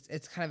leads.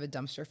 It's kind of a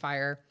dumpster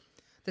fire.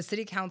 The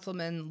city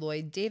councilman,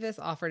 Lloyd Davis,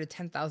 offered a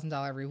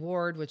 $10,000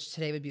 reward, which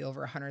today would be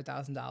over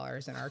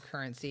 $100,000 in our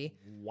currency.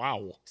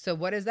 Wow. So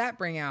what does that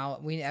bring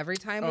out? Every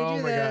time we do Oh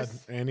my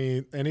this,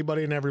 God.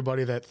 Anybody and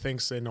everybody that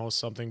thinks they know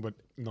something but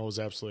knows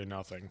absolutely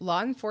nothing.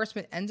 law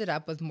enforcement ended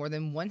up with more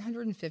than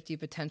 150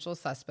 potential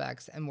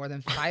suspects and more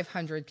than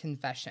 500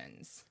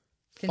 confessions.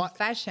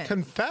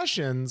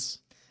 Confessions?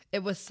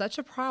 It was such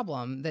a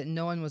problem that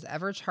no one was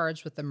ever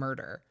charged with the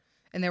murder.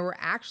 And there were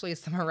actually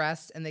some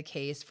arrests in the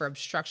case for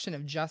obstruction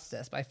of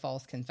justice by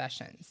false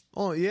confessions.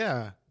 Oh,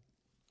 yeah.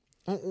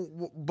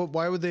 But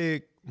why would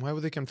they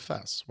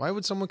confess? Why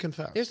would someone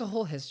confess? There's a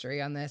whole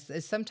history on this.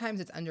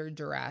 Sometimes it's under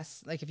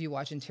duress, like if you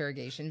watch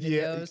interrogation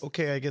videos. Yeah,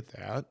 okay, I get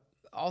that.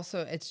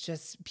 Also, it's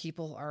just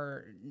people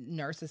are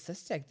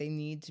narcissistic. They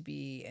need to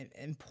be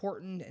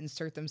important,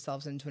 insert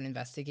themselves into an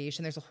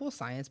investigation. There's a whole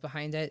science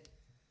behind it.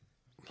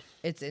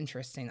 It's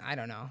interesting. I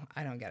don't know.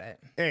 I don't get it.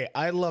 Hey,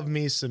 I love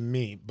me some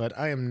me, but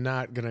I am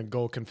not going to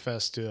go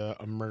confess to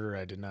a murder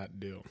I did not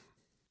do.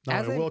 Now,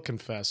 I will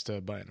confess to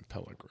buying a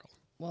pellet grill.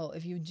 Well,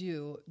 if you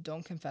do,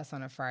 don't confess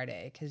on a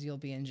Friday because you'll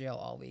be in jail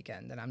all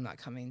weekend and I'm not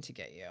coming to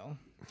get you.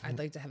 I'd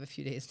like to have a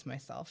few days to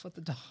myself with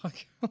the dog.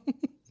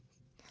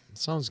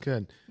 Sounds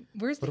good.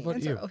 Where's the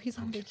answer? You? Oh, he's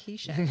on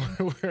vacation.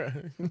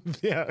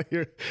 Yeah,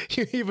 you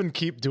even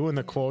keep doing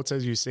the quotes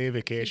as you say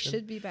vacation. He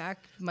should be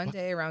back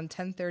Monday around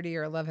 10:30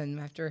 or 11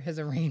 after his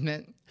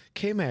arraignment.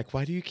 K-Mac,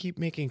 why do you keep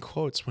making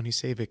quotes when you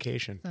say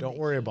vacation? Don't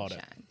worry about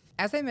it.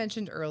 As I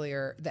mentioned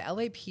earlier, the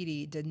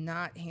LAPD did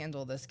not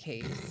handle this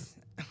case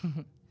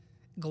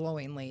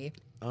glowingly.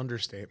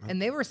 Understatement. And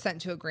they were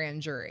sent to a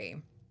grand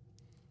jury.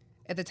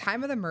 At the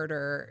time of the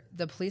murder,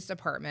 the police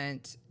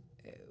department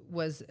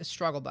was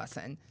struggle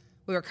bussing.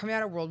 We were coming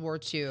out of World War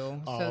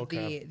II, so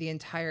the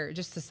entire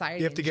just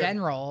society in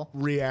general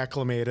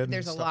reacclimated.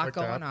 There's a lot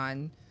going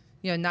on,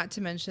 not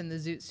to mention the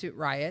Zoot Suit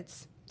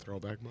riots.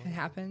 Throwback mode. It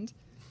happened.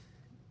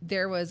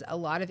 There was a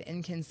lot of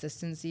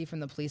inconsistency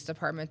from the police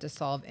department to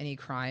solve any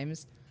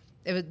crimes.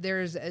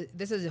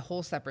 This is a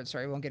whole separate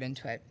story. We won't get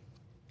into it.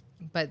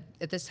 But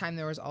at this time,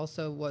 there was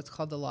also what's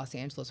called the Los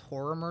Angeles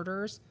horror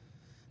murders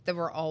that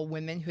were all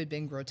women who had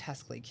been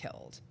grotesquely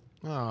killed.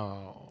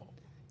 Oh.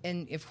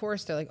 And of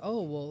course, they're like,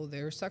 oh, well,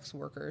 they're sex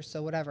workers,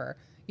 so whatever.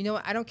 You know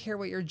what? I don't care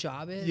what your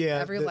job is.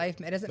 Yeah, it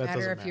doesn't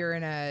matter if you're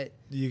in a...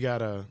 You got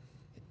to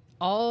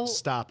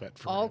stop it.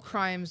 All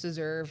crimes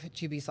deserve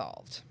to be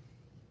solved.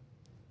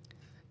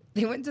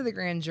 They went to the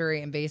grand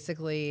jury and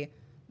basically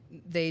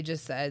they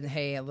just said,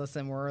 hey,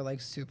 listen, we're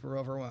like super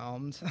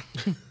overwhelmed.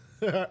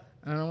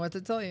 I don't know what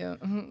to tell you.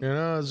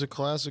 It's a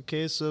classic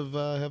case of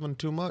having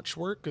too much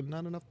work and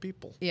not enough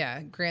people.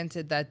 Yeah,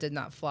 granted, that did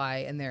not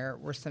fly, and there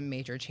were some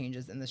major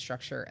changes in the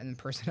structure and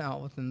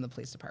personnel within the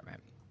police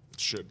department.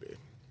 Should be.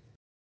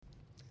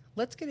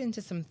 Let's get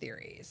into some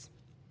theories.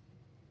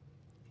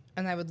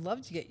 And I would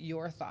love to get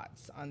your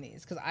thoughts on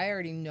these, because I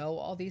already know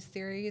all these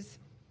theories.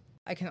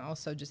 I can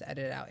also just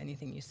edit out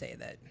anything you say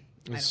that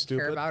I don't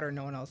care about or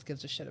no one else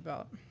gives a shit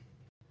about.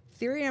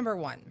 Theory number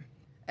 1.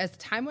 As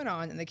time went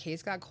on and the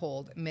case got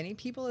cold, many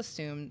people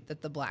assumed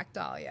that the Black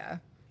Dahlia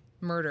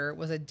murder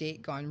was a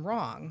date gone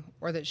wrong,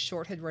 or that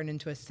Short had run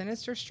into a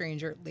sinister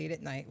stranger late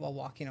at night while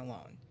walking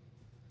alone.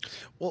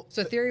 Well,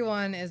 so theory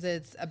 1 is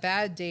it's a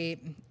bad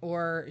date,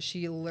 or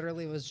she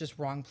literally was just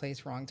wrong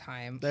place, wrong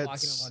time,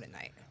 walking alone at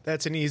night.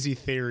 That's an easy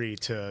theory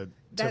to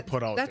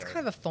put out there. That's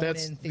kind of a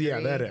phone-in theory. Yeah,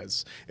 that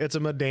is. It's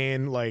a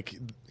mundane,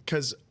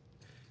 because,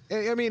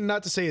 I mean,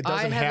 not to say it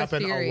doesn't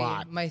happen a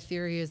lot. My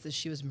theory is that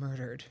she was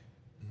murdered.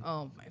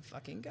 Oh my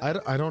fucking God!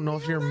 I don't know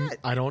if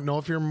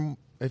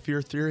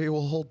your theory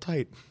will hold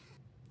tight.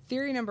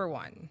 Theory number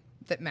 1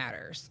 that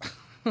matters.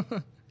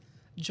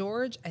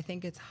 George, I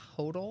think it's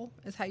Hodel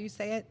is how you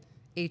say it.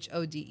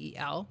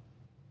 Hodel.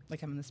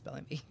 Like I'm in the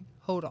spelling bee.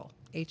 Hodel.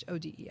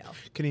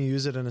 Hodel. Can you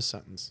use it in a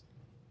sentence?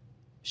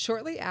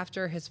 Shortly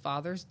after his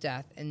father's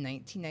death in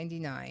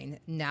 1999,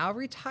 now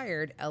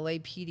retired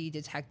LAPD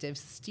detective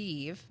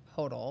Steve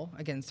Hodel,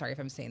 again, sorry if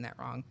I'm saying that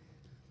wrong,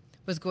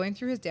 was going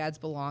through his dad's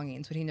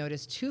belongings when he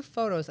noticed 2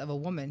 photos of a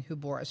woman who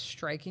bore a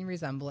striking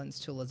resemblance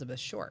to Elizabeth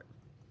Short.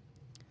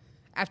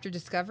 After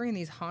discovering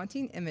these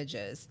haunting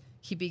images,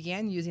 he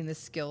began using the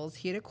skills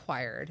he had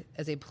acquired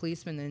as a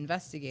policeman and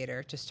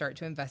investigator to start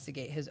to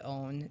investigate his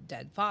own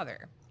dead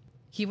father.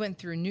 He went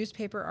through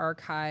newspaper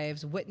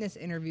archives, witness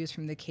interviews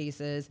from the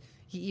cases.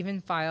 He even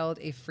filed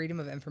a Freedom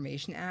of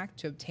Information Act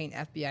to obtain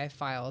FBI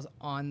files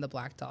on the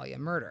Black Dahlia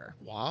murder.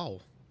 Wow.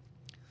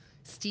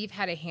 Steve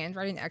had a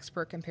handwriting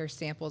expert compare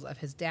samples of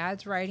his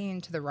dad's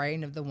writing to the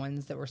writing of the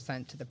ones that were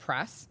sent to the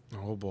press.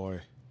 Oh, boy.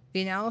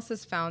 The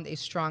analysis found a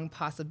strong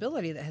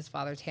possibility that his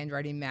father's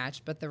handwriting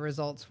matched, but the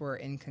results were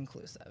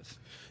inconclusive.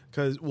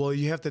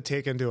 You have to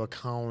take into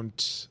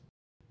account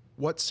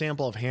what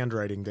sample of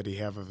handwriting did he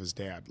have of his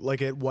dad?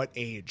 Like, at what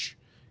age?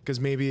 Because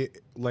maybe,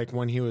 like,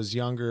 when he was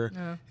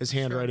younger, his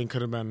handwriting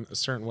could have been a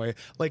certain way.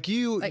 Like,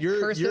 your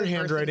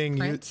handwriting,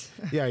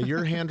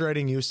 your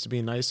handwriting used to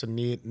be nice and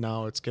neat.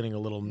 Now it's getting a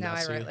little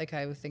messy. Now I write like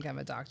I think I'm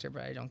a doctor,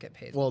 but I don't get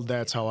paid. Well,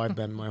 that's how I've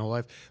been my whole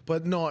life.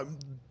 But no,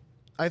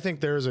 I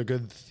think there's a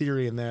good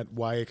theory in that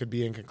why it could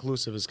be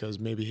inconclusive is because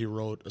maybe he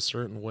wrote a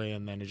certain way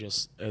and then it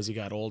just, as he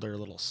got older, a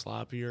little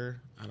sloppier.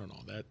 I don't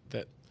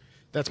know.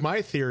 That's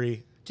my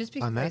theory. Just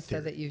because I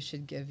said that you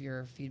should give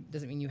your feed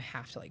doesn't mean you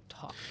have to like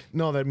talk.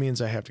 No, that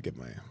means I have to give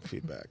my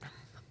feedback.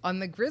 On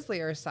the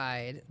grislier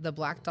side, the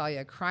Black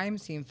Dahlia crime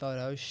scene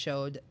photos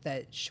showed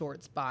that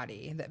Short's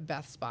body, that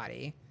Beth's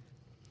body,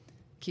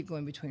 keep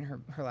going between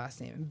her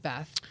last name,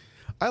 Beth.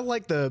 I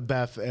like the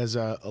Beth as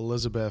a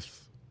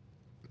Elizabeth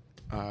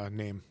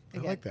name.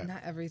 Again, I like that.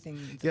 Not everything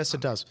needs Yes, it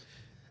does.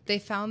 They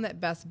found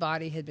that Beth's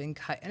body had been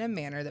cut in a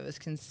manner that was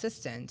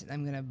consistent, and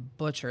I'm going to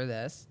butcher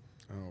this,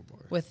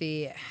 with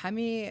the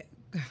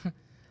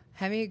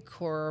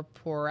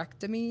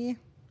hemicorporectomy.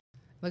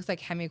 Looks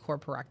like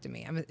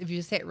hemicorporectomy. If you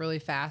just say it really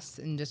fast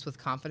and just with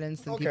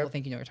confidence, then people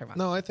think you know what you're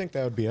talking about. No, I think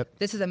that would be it.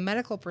 This is a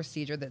medical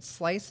procedure that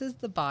slices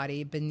the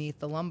body beneath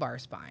the lumbar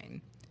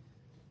spine.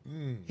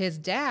 His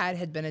dad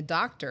had been a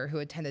doctor who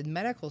attended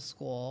medical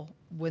school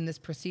when this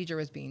procedure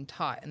was being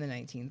taught in the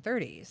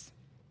 1930s.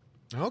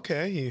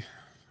 Okay.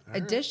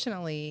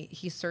 Additionally,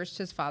 he searched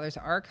his father's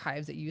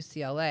archives at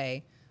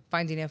UCLA,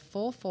 finding a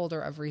full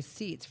folder of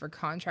receipts for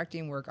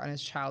contracting work on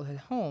his childhood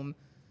home,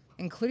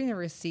 including a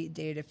receipt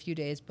dated a few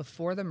days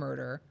before the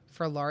murder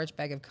for a large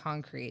bag of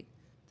concrete,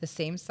 the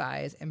same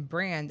size and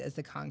brand as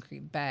the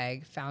concrete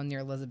bag found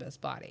near Beth's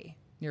body.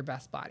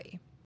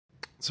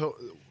 So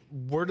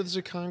where does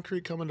the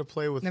concrete come into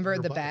play with Remember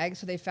the body? bag?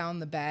 So they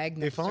found the bag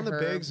next they found to the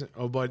her bags,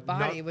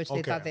 body, which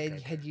they thought they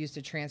had used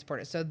to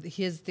transport it. So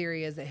his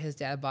theory is that his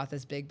dad bought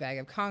this big bag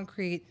of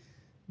concrete,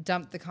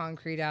 dumped the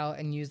concrete out,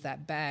 and used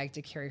that bag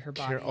to carry her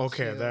body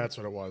to that's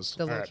what it was.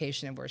 the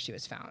location of where she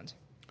was found.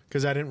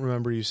 Because I didn't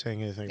remember you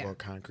saying anything about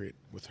concrete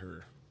with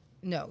her.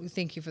 No,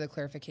 thank you for the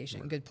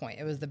clarification. Good point.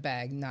 It was the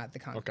bag, not the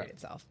concrete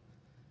itself.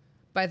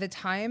 By the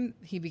time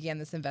he began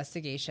this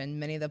investigation,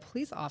 many of the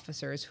police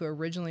officers who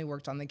originally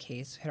worked on the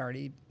case had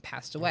already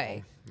passed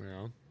away.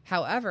 Yeah.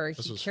 However,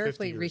 he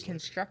carefully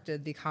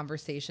reconstructed the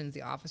conversations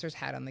the officers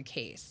had on the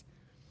case.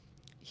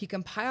 He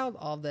compiled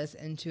all this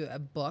into a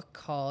book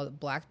called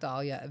Black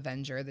Dahlia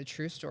Avenger, The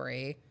True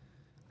Story.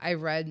 I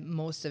read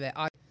most of it.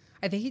 I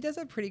think he does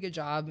a pretty good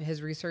job.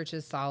 His research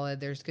is solid.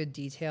 There's good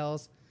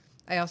details.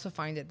 I also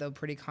find it, though,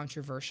 pretty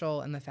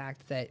controversial in the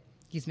fact that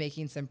he's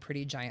making some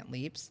pretty giant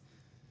leaps.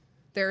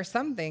 There are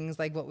some things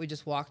like what we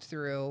just walked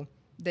through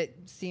that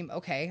seem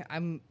okay.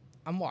 I'm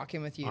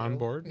walking with you. On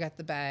board. We got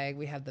the bag.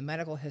 We have the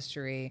medical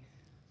history.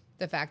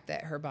 The fact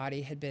that her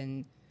body had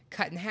been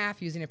cut in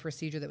half using a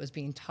procedure that was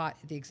being taught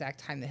at the exact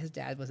time that his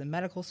dad was in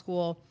medical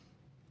school.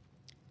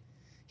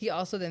 He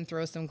also then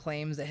throws some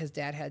claims that his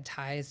dad had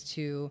ties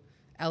to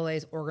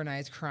LA's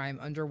organized crime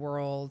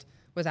underworld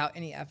without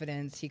any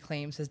evidence. He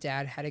claims his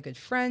dad had a good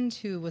friend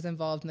who was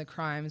involved in the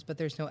crimes, but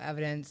there's no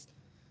evidence.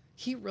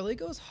 He really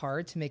goes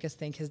hard to make us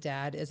think his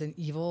dad is an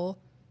evil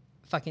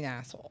fucking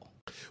asshole.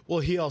 Well,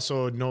 he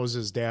also knows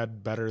his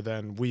dad better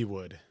than we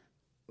would.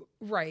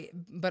 Right.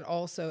 But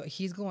also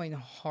he's going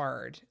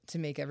hard to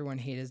make everyone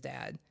hate his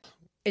dad.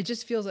 It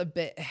just feels a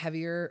bit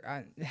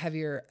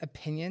heavier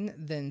opinion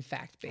than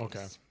fact-based.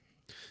 Okay.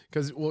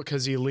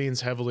 Because he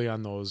leans heavily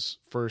on those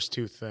first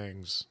two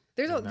things.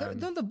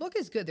 The book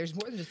is good. There's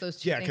more than just those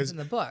two things in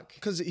the book.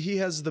 Because he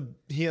has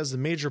the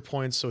major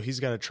points, so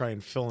he's got to try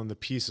and fill in the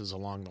pieces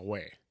along the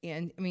way.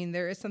 And I mean,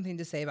 there is something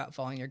to say about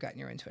following your gut and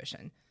your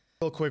intuition.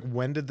 Real quick,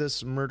 when did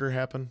this murder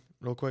happen?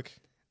 Real quick.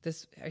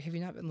 Have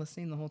you not been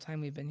listening the whole time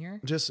we've been here?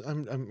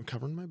 I'm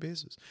covering my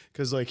bases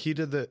because like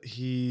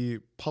he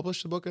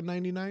published the book in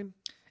 99.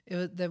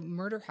 The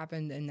murder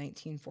happened in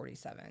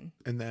 1947,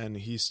 and then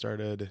he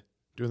started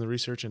doing the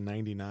research in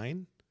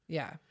 99.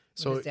 Yeah.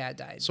 So his dad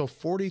died. So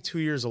 42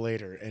 years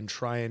later, and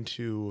trying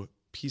to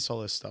piece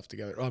all this stuff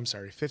together. Oh, I'm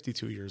sorry,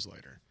 52 years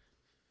later.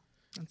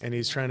 And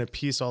he's trying to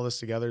piece all this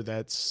together.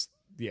 That's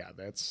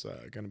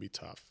going to be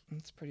tough.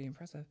 That's pretty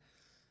impressive.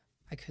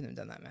 I couldn't have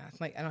done that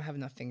math. Like, I don't have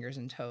enough fingers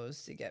and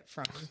toes to get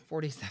from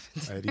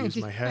 47 to I'd use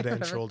my head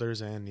and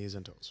shoulders and knees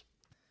and toes.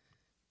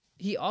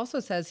 He also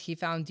says he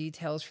found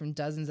details from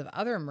dozens of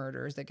other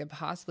murders that could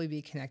possibly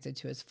be connected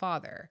to his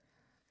father,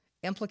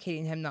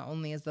 implicating him not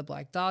only as the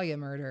Black Dahlia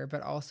murder,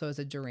 but also as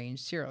a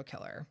deranged serial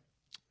killer.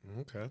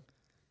 Okay.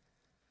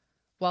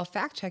 While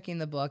fact-checking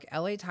the book,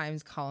 LA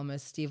Times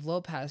columnist Steve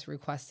Lopez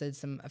requested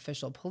some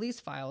official police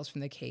files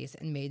from the case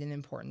and made an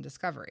important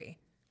discovery.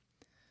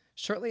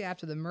 Shortly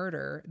after the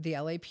murder, the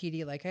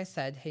LAPD, like I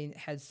said,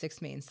 had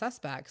 6 main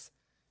suspects,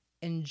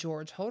 and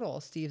George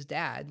Hodel, Steve's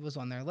dad, was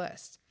on their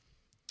list.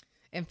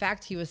 In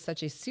fact, he was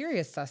such a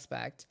serious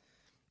suspect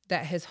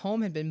that his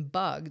home had been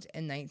bugged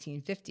in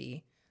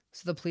 1950,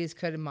 so the police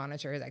could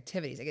monitor his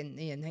activities. Again,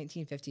 in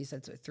 1950, so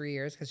it's 3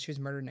 years because she was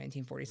murdered in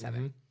 1947.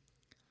 Mm-hmm.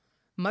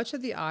 Much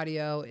of the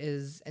audio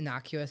is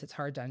innocuous. It's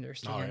hard to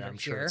understand. Oh, yeah, I'm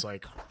sure it's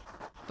like...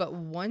 But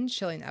one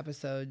chilling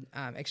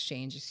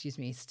exchange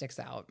sticks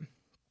out.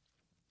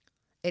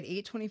 At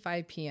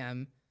 8:25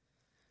 p.m.,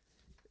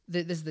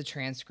 this is the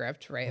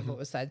transcript, right, of what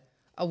was said.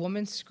 A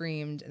woman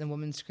screamed, and the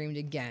woman screamed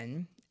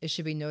again. It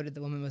should be noted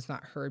the woman was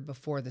not heard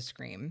before the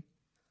scream.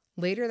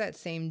 Later that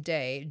same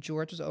day,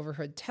 George was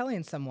overheard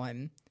telling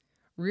someone,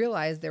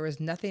 realized there was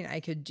nothing I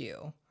could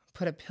do.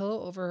 Put a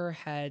pillow over her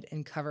head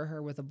and cover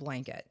her with a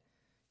blanket.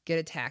 Get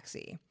a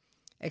taxi.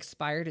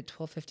 Expired at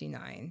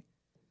 12:59.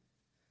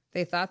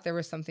 They thought there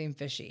was something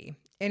fishy.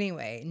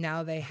 Anyway,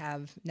 now they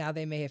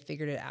may have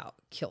figured it out.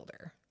 Killed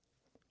her.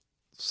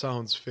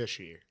 Sounds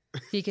fishy.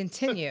 He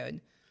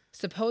continued,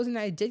 supposing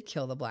I did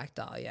kill the Black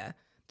Dahlia,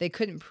 they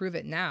couldn't prove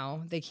it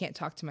now. They can't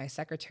talk to my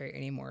secretary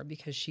anymore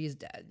because she's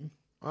dead.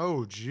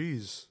 Oh,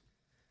 geez.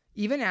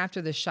 Even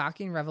after the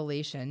shocking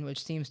revelation,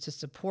 which seems to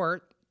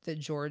support that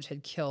George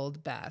had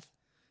killed Beth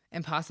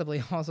and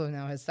possibly also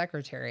now his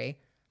secretary,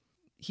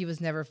 he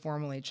was never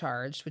formally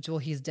charged, which, well,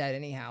 he's dead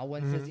anyhow.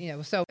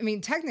 So, I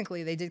mean,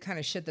 technically they did kind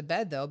of shit the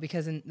bed though,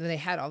 because they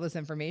had all this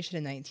information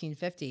in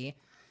 1950,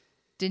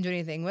 didn't do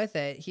anything with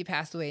it. He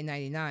passed away in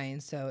 99.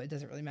 So it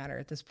doesn't really matter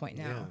at this point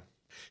now. Yeah.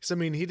 So, I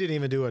mean, he didn't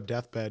even do a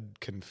deathbed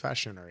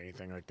confession or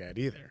anything like that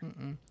either.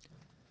 Mm-mm.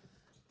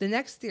 The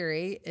next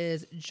theory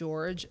is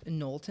George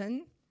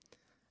Knowlton.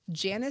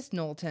 Janice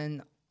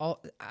Knowlton.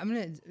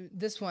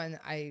 This one,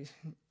 I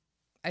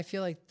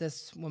feel like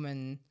this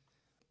woman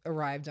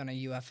arrived on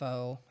a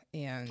UFO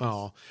and.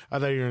 Oh, I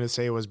thought you were going to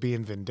say it was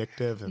being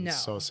vindictive, and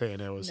so saying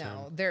it was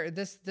him.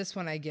 This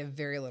one I give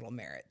very little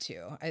merit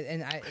to.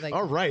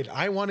 All right,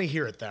 I want to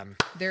hear it then.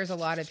 There's a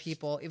lot of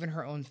people, even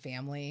her own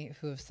family,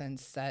 who have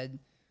since said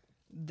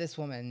this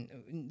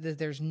woman.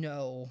 There's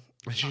no.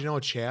 Did you know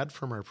Chad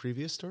from our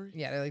previous story?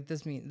 Yeah, they're like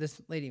this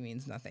lady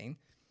means nothing.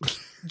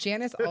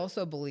 Janice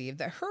also believed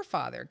that her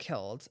father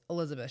killed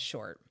Elizabeth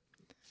Short.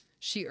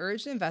 She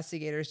urged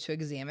investigators to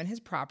examine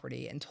his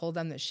property and told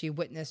them that she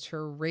witnessed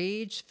her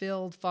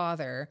rage-filled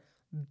father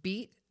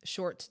beat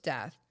Short to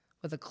death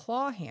with a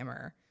claw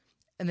hammer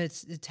in the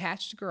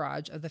detached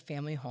garage of the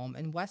family home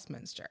in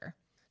Westminster.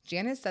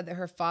 Janice said that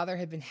her father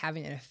had been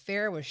having an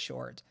affair with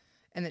Short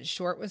and that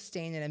Short was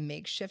staying in a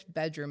makeshift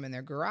bedroom in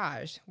their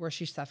garage where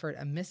she suffered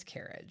a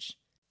miscarriage.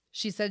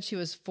 She said she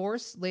was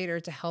forced later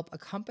to help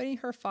accompany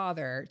her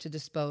father to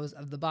dispose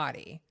of the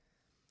body.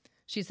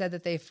 She said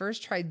that they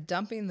first tried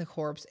dumping the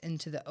corpse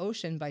into the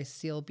ocean by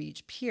Seal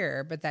Beach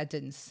Pier, but that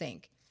didn't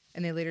sink,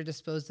 and they later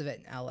disposed of it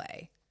in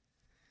L.A.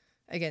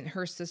 Again,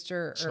 her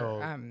sister...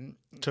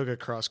 took it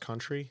cross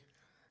country?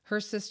 Her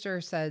sister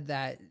said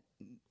that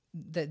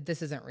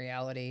this isn't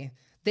reality.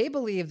 They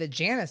believe that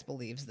Janice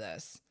believes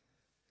this.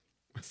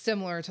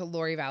 Similar to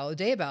Lori Vallow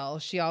Daybell,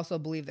 she also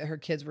believed that her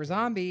kids were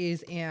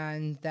zombies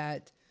and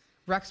that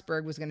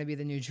Rexburg was going to be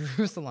the new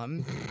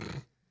Jerusalem.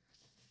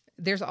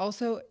 There's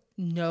also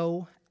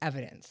no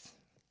evidence.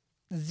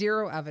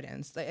 Zero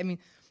evidence. I mean,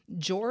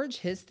 George,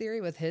 his theory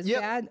with his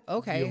dad,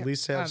 okay. You at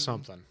least have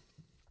something.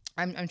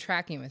 I'm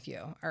tracking with you.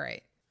 All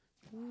right.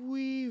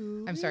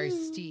 I'm sorry,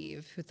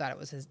 Steve, who thought it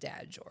was his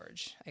dad,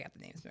 George. I got the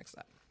names mixed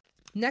up.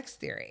 Next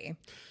theory,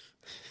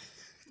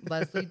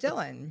 Leslie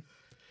Dillon.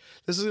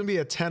 This is going to be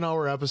a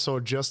 10-hour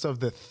episode just of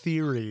the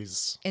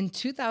theories. In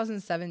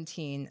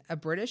 2017, a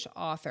British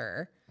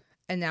author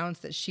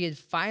announced that she had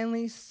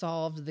finally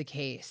solved the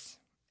case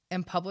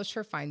and published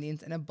her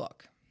findings in a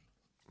book.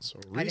 So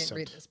recent. I didn't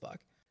read this book.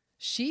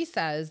 She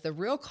says the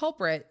real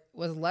culprit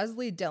was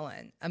Leslie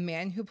Dillon, a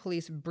man who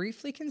police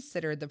briefly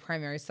considered the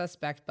primary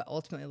suspect but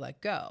ultimately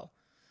let go.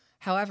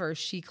 However,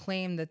 she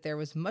claimed that there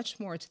was much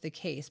more to the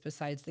case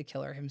besides the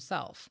killer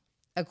himself.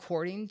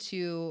 According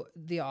to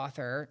the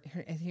author,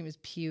 her name is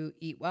Piu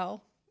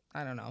Eatwell.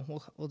 I don't know.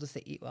 We'll just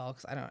say Eatwell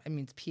because it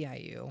means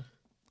Piu.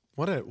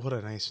 What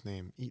a nice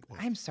name, Eatwell.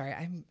 I'm sorry,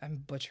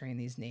 I'm butchering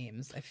these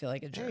names. I feel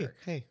like a jerk.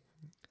 Hey,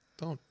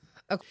 don't.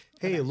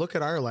 Hey, look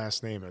at our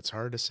last name. It's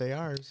hard to say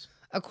ours.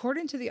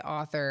 According to the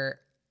author,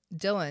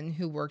 Dillon,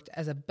 who worked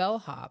as a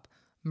bellhop,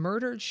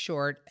 murdered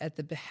Short at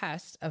the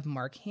behest of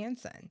Mark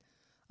Hansen,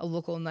 a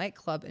local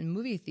nightclub and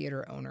movie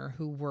theater owner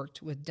who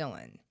worked with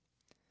Dillon.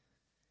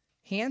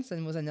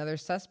 Hansen was another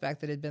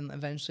suspect that had been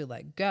eventually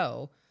let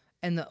go,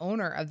 and the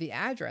owner of the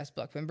address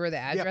book. Remember the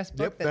address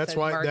book? That's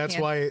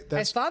why.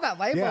 I saw that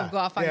light bulb go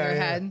off on your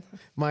head.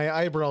 My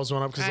eyebrows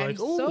went up because I'm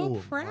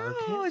so proud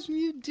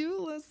you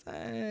do listen.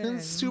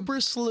 And super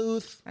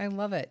sleuth. I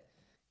love it.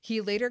 He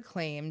later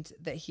claimed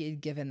that he had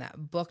given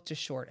that book to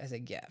Short as a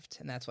gift,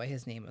 and that's why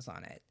his name was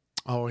on it.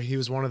 Oh, he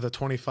was one of the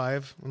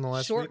 25 in the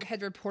last Short week? had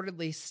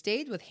reportedly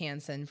stayed with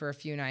Hansen for a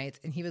few nights,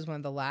 and he was one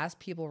of the last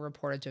people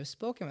reported to have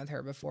spoken with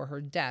her before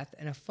her death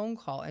in a phone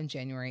call on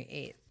January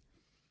 8th.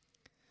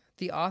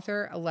 The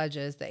author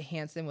alleges that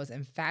Hansen was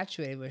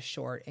infatuated with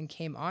Short and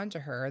came on to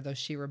her, though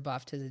she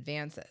rebuffed his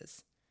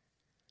advances.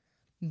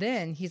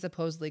 Then he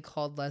supposedly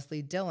called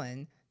Leslie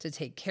Dillon to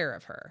take care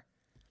of her.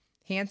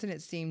 Hansen,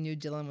 it seemed, knew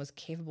Dillon was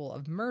capable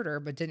of murder,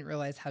 but didn't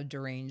realize how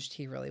deranged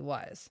he really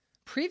was.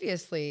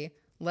 Previously,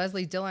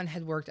 Leslie Dillon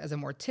had worked as a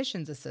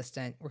mortician's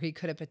assistant where he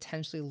could have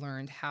potentially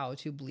learned how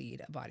to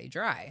bleed a body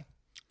dry.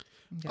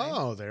 Okay.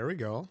 Oh, there we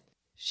go.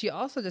 She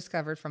also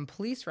discovered from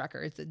police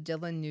records that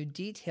Dillon knew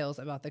details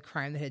about the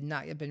crime that had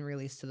not yet been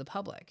released to the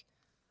public.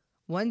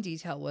 One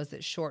detail was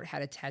that Short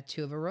had a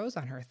tattoo of a rose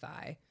on her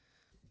thigh,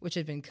 which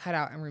had been cut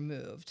out and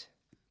removed.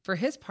 For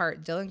his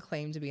part, Dillon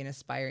claimed to be an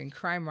aspiring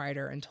crime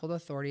writer and told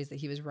authorities that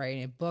he was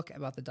writing a book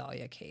about the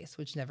Dahlia case,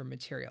 which never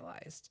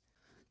materialized.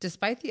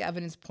 Despite the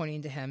evidence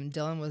pointing to him,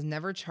 Dillon was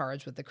never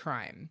charged with the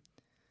crime.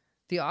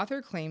 The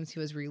author claims he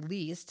was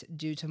released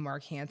due to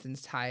Mark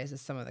Hansen's ties to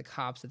some of the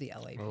cops of the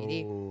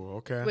LAPD. Oh,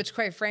 okay. Which,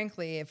 quite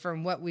frankly,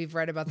 from what we've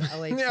read about the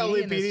LAPD,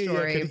 LAPD in this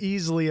story, could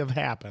easily have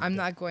happened. I'm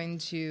not going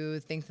to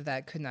think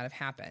that could not have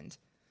happened.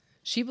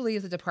 She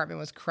believes the department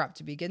was corrupt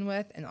to begin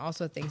with and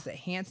also thinks that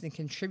Hansen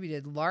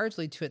contributed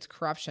largely to its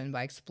corruption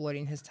by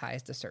exploiting his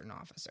ties to certain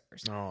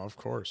officers. Oh, of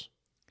course.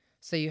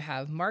 So you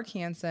have Mark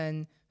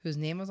Hansen, whose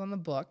name was on the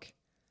book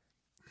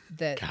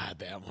that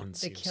that one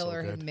the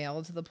killer had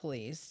mailed to the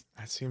police.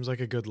 That seems like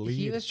a good lead.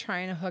 He was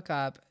trying to hook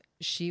up.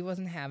 She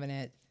wasn't having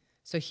it.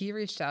 So he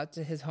reached out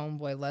to his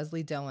homeboy,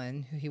 Leslie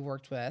Dillon, who he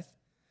worked with,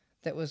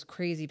 that was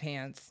crazy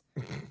pants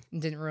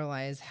and didn't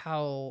realize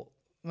how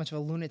much of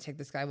a lunatic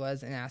this guy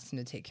was, and asked him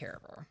to take care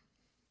of her.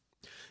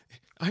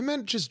 I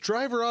meant just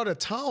drive her out of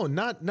town,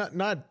 not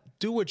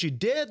do what you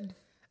did.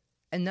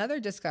 Another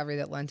discovery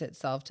that lent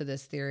itself to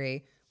this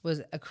theory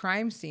was a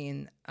crime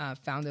scene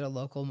found at a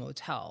local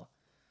motel.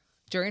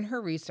 During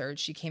her research,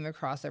 she came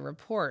across a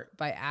report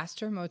by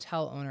Astor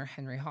Motel owner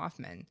Henry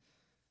Hoffman.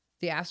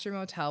 The Astor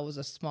Motel was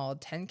a small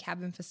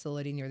 10-cabin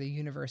facility near the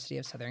University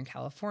of Southern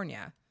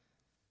California.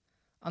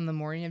 On the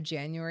morning of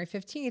January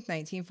 15th,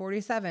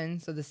 1947,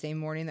 so the same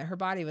morning that her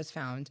body was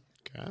found,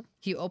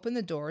 he opened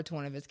the door to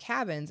one of his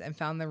cabins and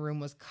found the room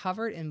was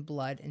covered in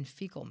blood and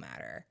fecal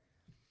matter.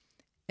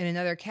 In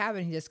another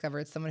cabin, he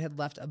discovered someone had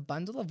left a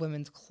bundle of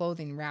women's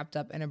clothing wrapped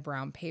up in a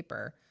brown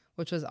paper,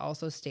 which was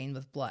also stained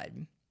with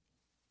blood.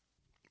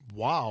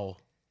 Wow.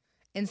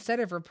 Instead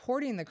of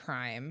reporting the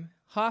crime,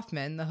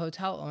 Hoffman, the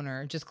hotel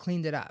owner, just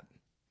cleaned it up.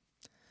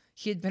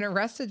 He had been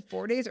arrested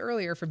 4 days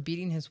earlier for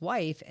beating his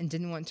wife and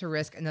didn't want to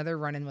risk another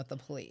run-in with the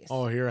police.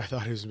 Oh, here I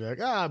thought he was going to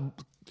be like,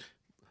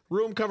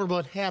 room cover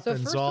blood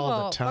happens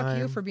all the time. Fuck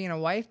you for being a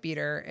wife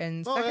beater.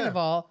 And second of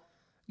all,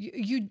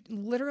 you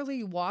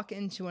literally walk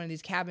into one of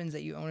these cabins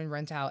that you own and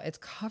rent out. It's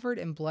covered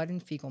in blood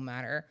and fecal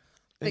matter.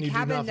 The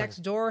cabin next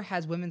door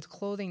has women's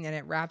clothing in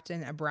it wrapped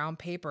in a brown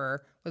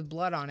paper with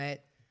blood on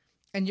it.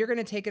 And you're going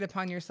to take it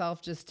upon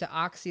yourself just to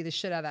oxy the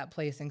shit out of that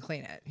place and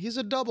clean it. He's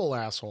a double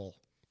asshole.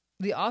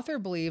 The author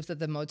believes that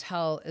the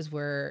motel is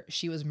where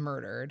she was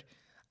murdered.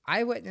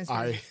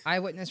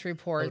 Eyewitness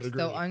reports,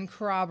 though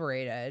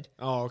uncorroborated,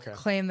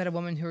 claim that a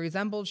woman who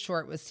resembled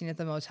Short was seen at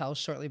the motel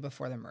shortly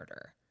before the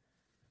murder.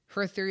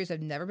 Her theories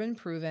have never been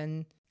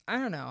proven. I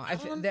don't know.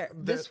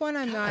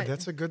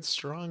 That's a good,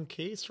 strong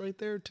case right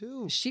there,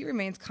 too. She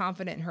remains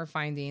confident in her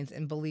findings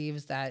and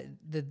believes that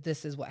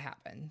this is what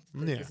happened.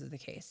 This is the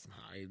case.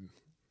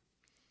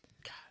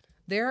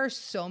 There are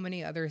so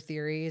many other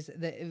theories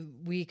that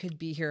we could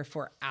be here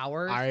for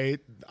hours.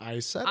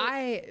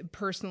 I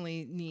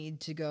personally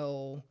need to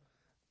go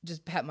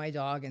just pet my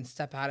dog and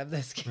step out of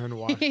this case. And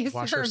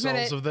wash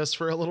ourselves of this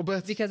for a little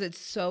bit. Because it's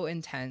so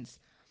intense.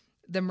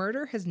 The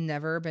murder has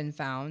never been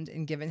found,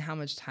 and given how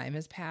much time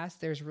has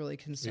passed, there's really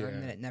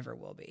concern that it never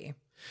will be.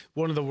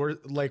 One of the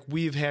worst, like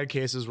we've had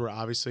cases where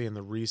obviously in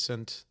the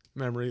recent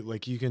memory,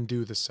 like you can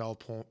do the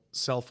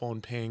cell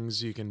phone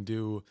pings, you can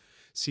do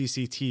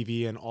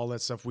CCTV and all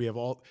that stuff. We have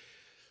all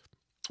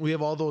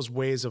those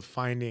ways of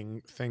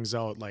finding things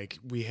out. Like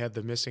we had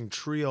the missing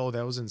trio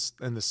that was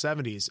in the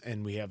 70s,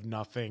 and we have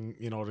nothing,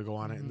 to go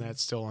on it, and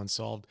that's still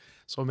unsolved.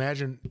 So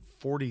imagine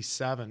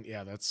 47.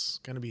 Yeah, that's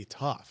going to be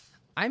tough.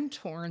 I'm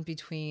torn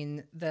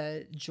between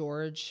the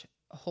George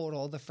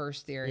Hodel, the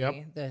first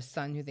theory, the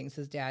son who thinks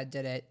his dad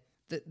did it.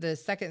 The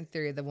second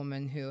theory, the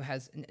woman who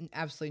has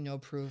absolutely no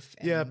proof.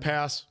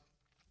 Pass.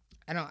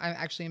 I'm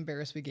actually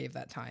embarrassed we gave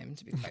that time,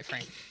 to be quite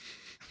frank.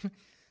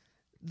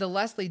 The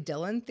Leslie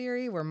Dillon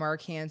theory, where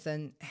Mark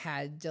Hansen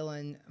had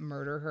Dillon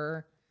murder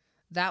her,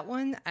 that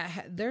one,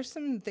 there's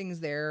some things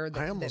there that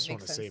I almost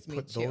want to say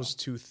put those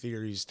two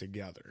theories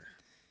together.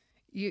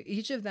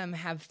 Each of them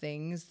have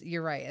things.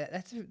 You're right.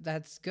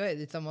 That's good.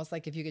 It's almost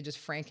like if you could just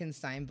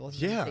Frankenstein both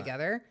of them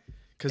together.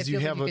 Because you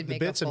have the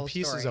bits and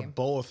pieces of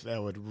both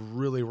that would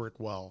really work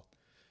well.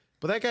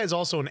 But that guy's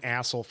also an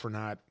asshole for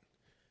not,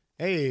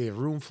 hey,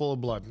 room full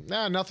of blood.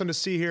 Nothing to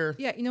see here.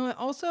 Yeah, you know what?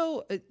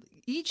 Also,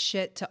 eat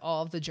shit to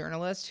all of the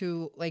journalists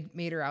who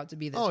made her out to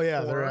be this. Oh,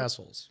 yeah, they're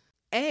assholes.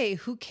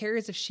 Who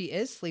cares if she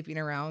is sleeping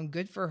around?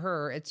 Good for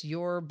her. It's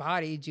your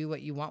body. Do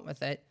what you want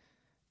with it.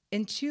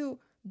 And two,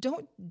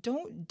 don't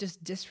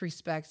just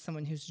disrespect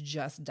someone who's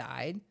just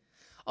died.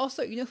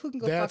 Also, who can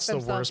go fuck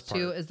themselves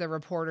too is the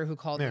reporter who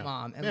called the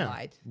mom and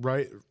lied.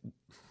 Right.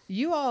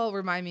 You all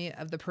remind me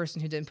of the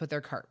person who didn't put their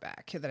cart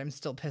back that I'm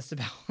still pissed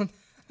about.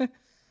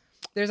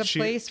 There's a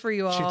place for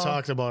you all. She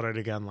talked about it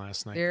again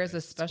last night. There's a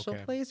special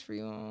place for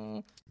you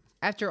all.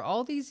 After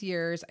all these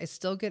years, I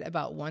still get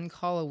about one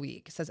call a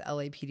week, says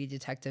LAPD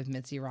Detective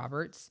Mitzi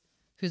Roberts,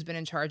 who's been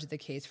in charge of the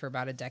case for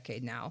about a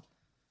decade now.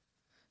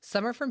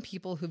 Some are from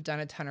people who've done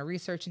a ton of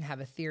research and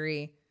have a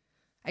theory.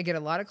 I get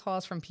a lot of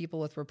calls from people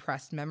with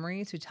repressed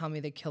memories who tell me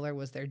the killer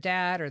was their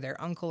dad or their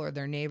uncle or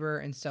their neighbor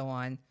and so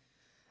on.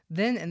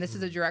 Then, and this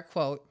is a direct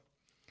quote,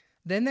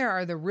 Then there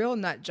are the real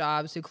nut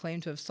jobs who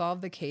claim to have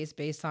solved the case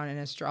based on an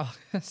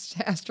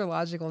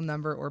astrological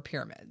number or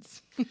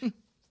pyramids.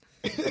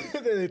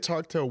 They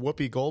talk to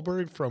Whoopi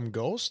Goldberg from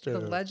Ghost? Or? The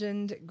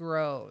legend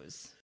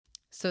grows.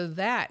 So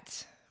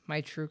that,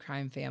 my true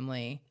crime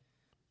family,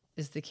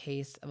 is the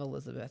case of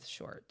Elizabeth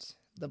Short,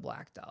 the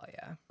Black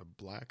Dahlia. The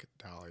Black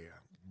Dahlia.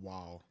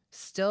 Wow.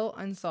 Still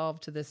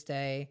unsolved to this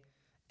day.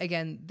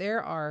 Again,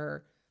 there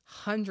are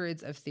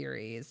hundreds of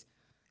theories.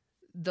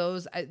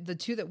 The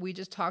two that we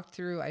just talked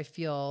through, I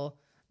feel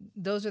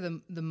those are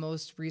the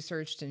most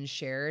researched and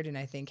shared, and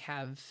I think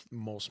have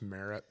most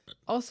merit.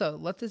 Also,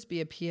 let this be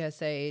a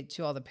PSA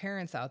to all the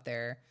parents out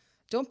there.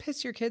 Don't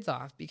piss your kids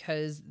off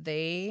because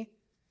they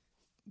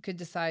could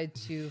decide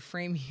to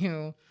frame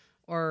you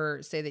or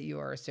say that you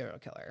are a serial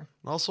killer.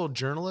 Also,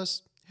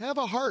 journalists, have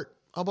a heart.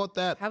 How about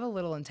that? Have a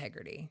little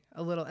integrity,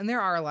 and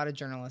there are a lot of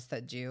journalists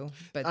that do,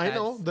 but I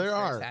know there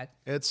are. Sad.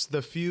 It's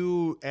the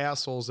few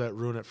assholes that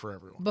ruin it for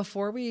everyone.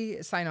 Before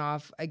we sign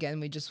off,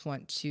 again, we just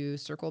want to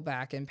circle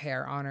back and pay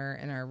our honor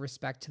and our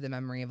respect to the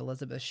memory of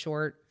Elizabeth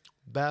Short,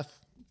 Beth,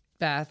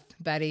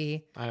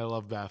 Betty. I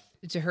love Beth.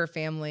 To her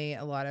family,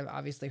 a lot of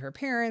obviously her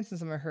parents and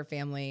some of her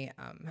family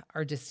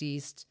are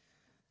deceased,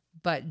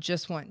 but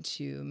just want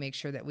to make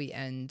sure that we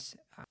end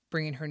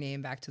bringing her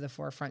name back to the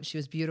forefront. She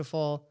was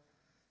beautiful.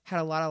 Had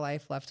a lot of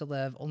life left to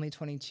live, only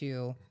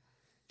 22,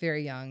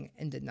 very young,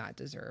 and did not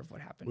deserve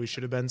what happened. We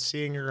should have been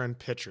seeing her on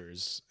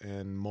pictures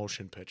and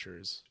motion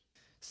pictures.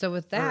 So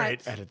with that... All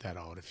right, edit that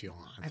out if you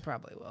want. I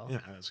probably will. Yeah,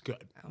 that's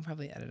good. I'll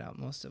probably edit out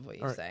most of what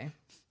you say.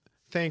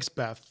 Thanks,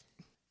 Beth.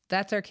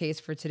 That's our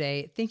case for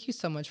today. Thank you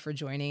so much for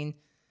joining.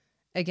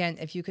 Again,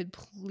 if you could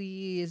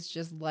please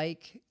just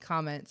like,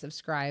 comment,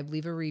 subscribe,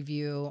 leave a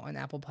review on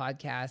Apple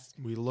Podcasts.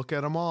 We look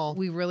at them all.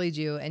 We really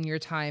do. And your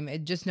time,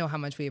 just know how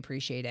much we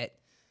appreciate it.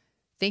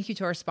 Thank you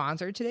to our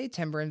sponsor today,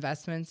 Timber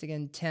Investments.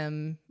 Again,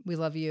 Tim, we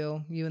love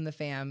you. You and the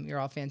fam, you're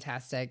all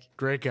fantastic.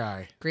 Great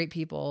guy. Great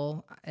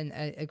people and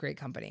a great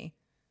company.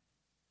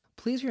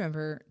 Please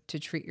remember to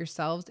treat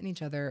yourselves and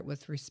each other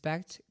with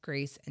respect,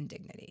 grace, and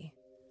dignity.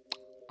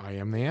 I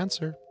am the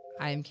answer.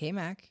 I am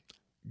K-Mac.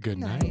 Good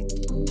night.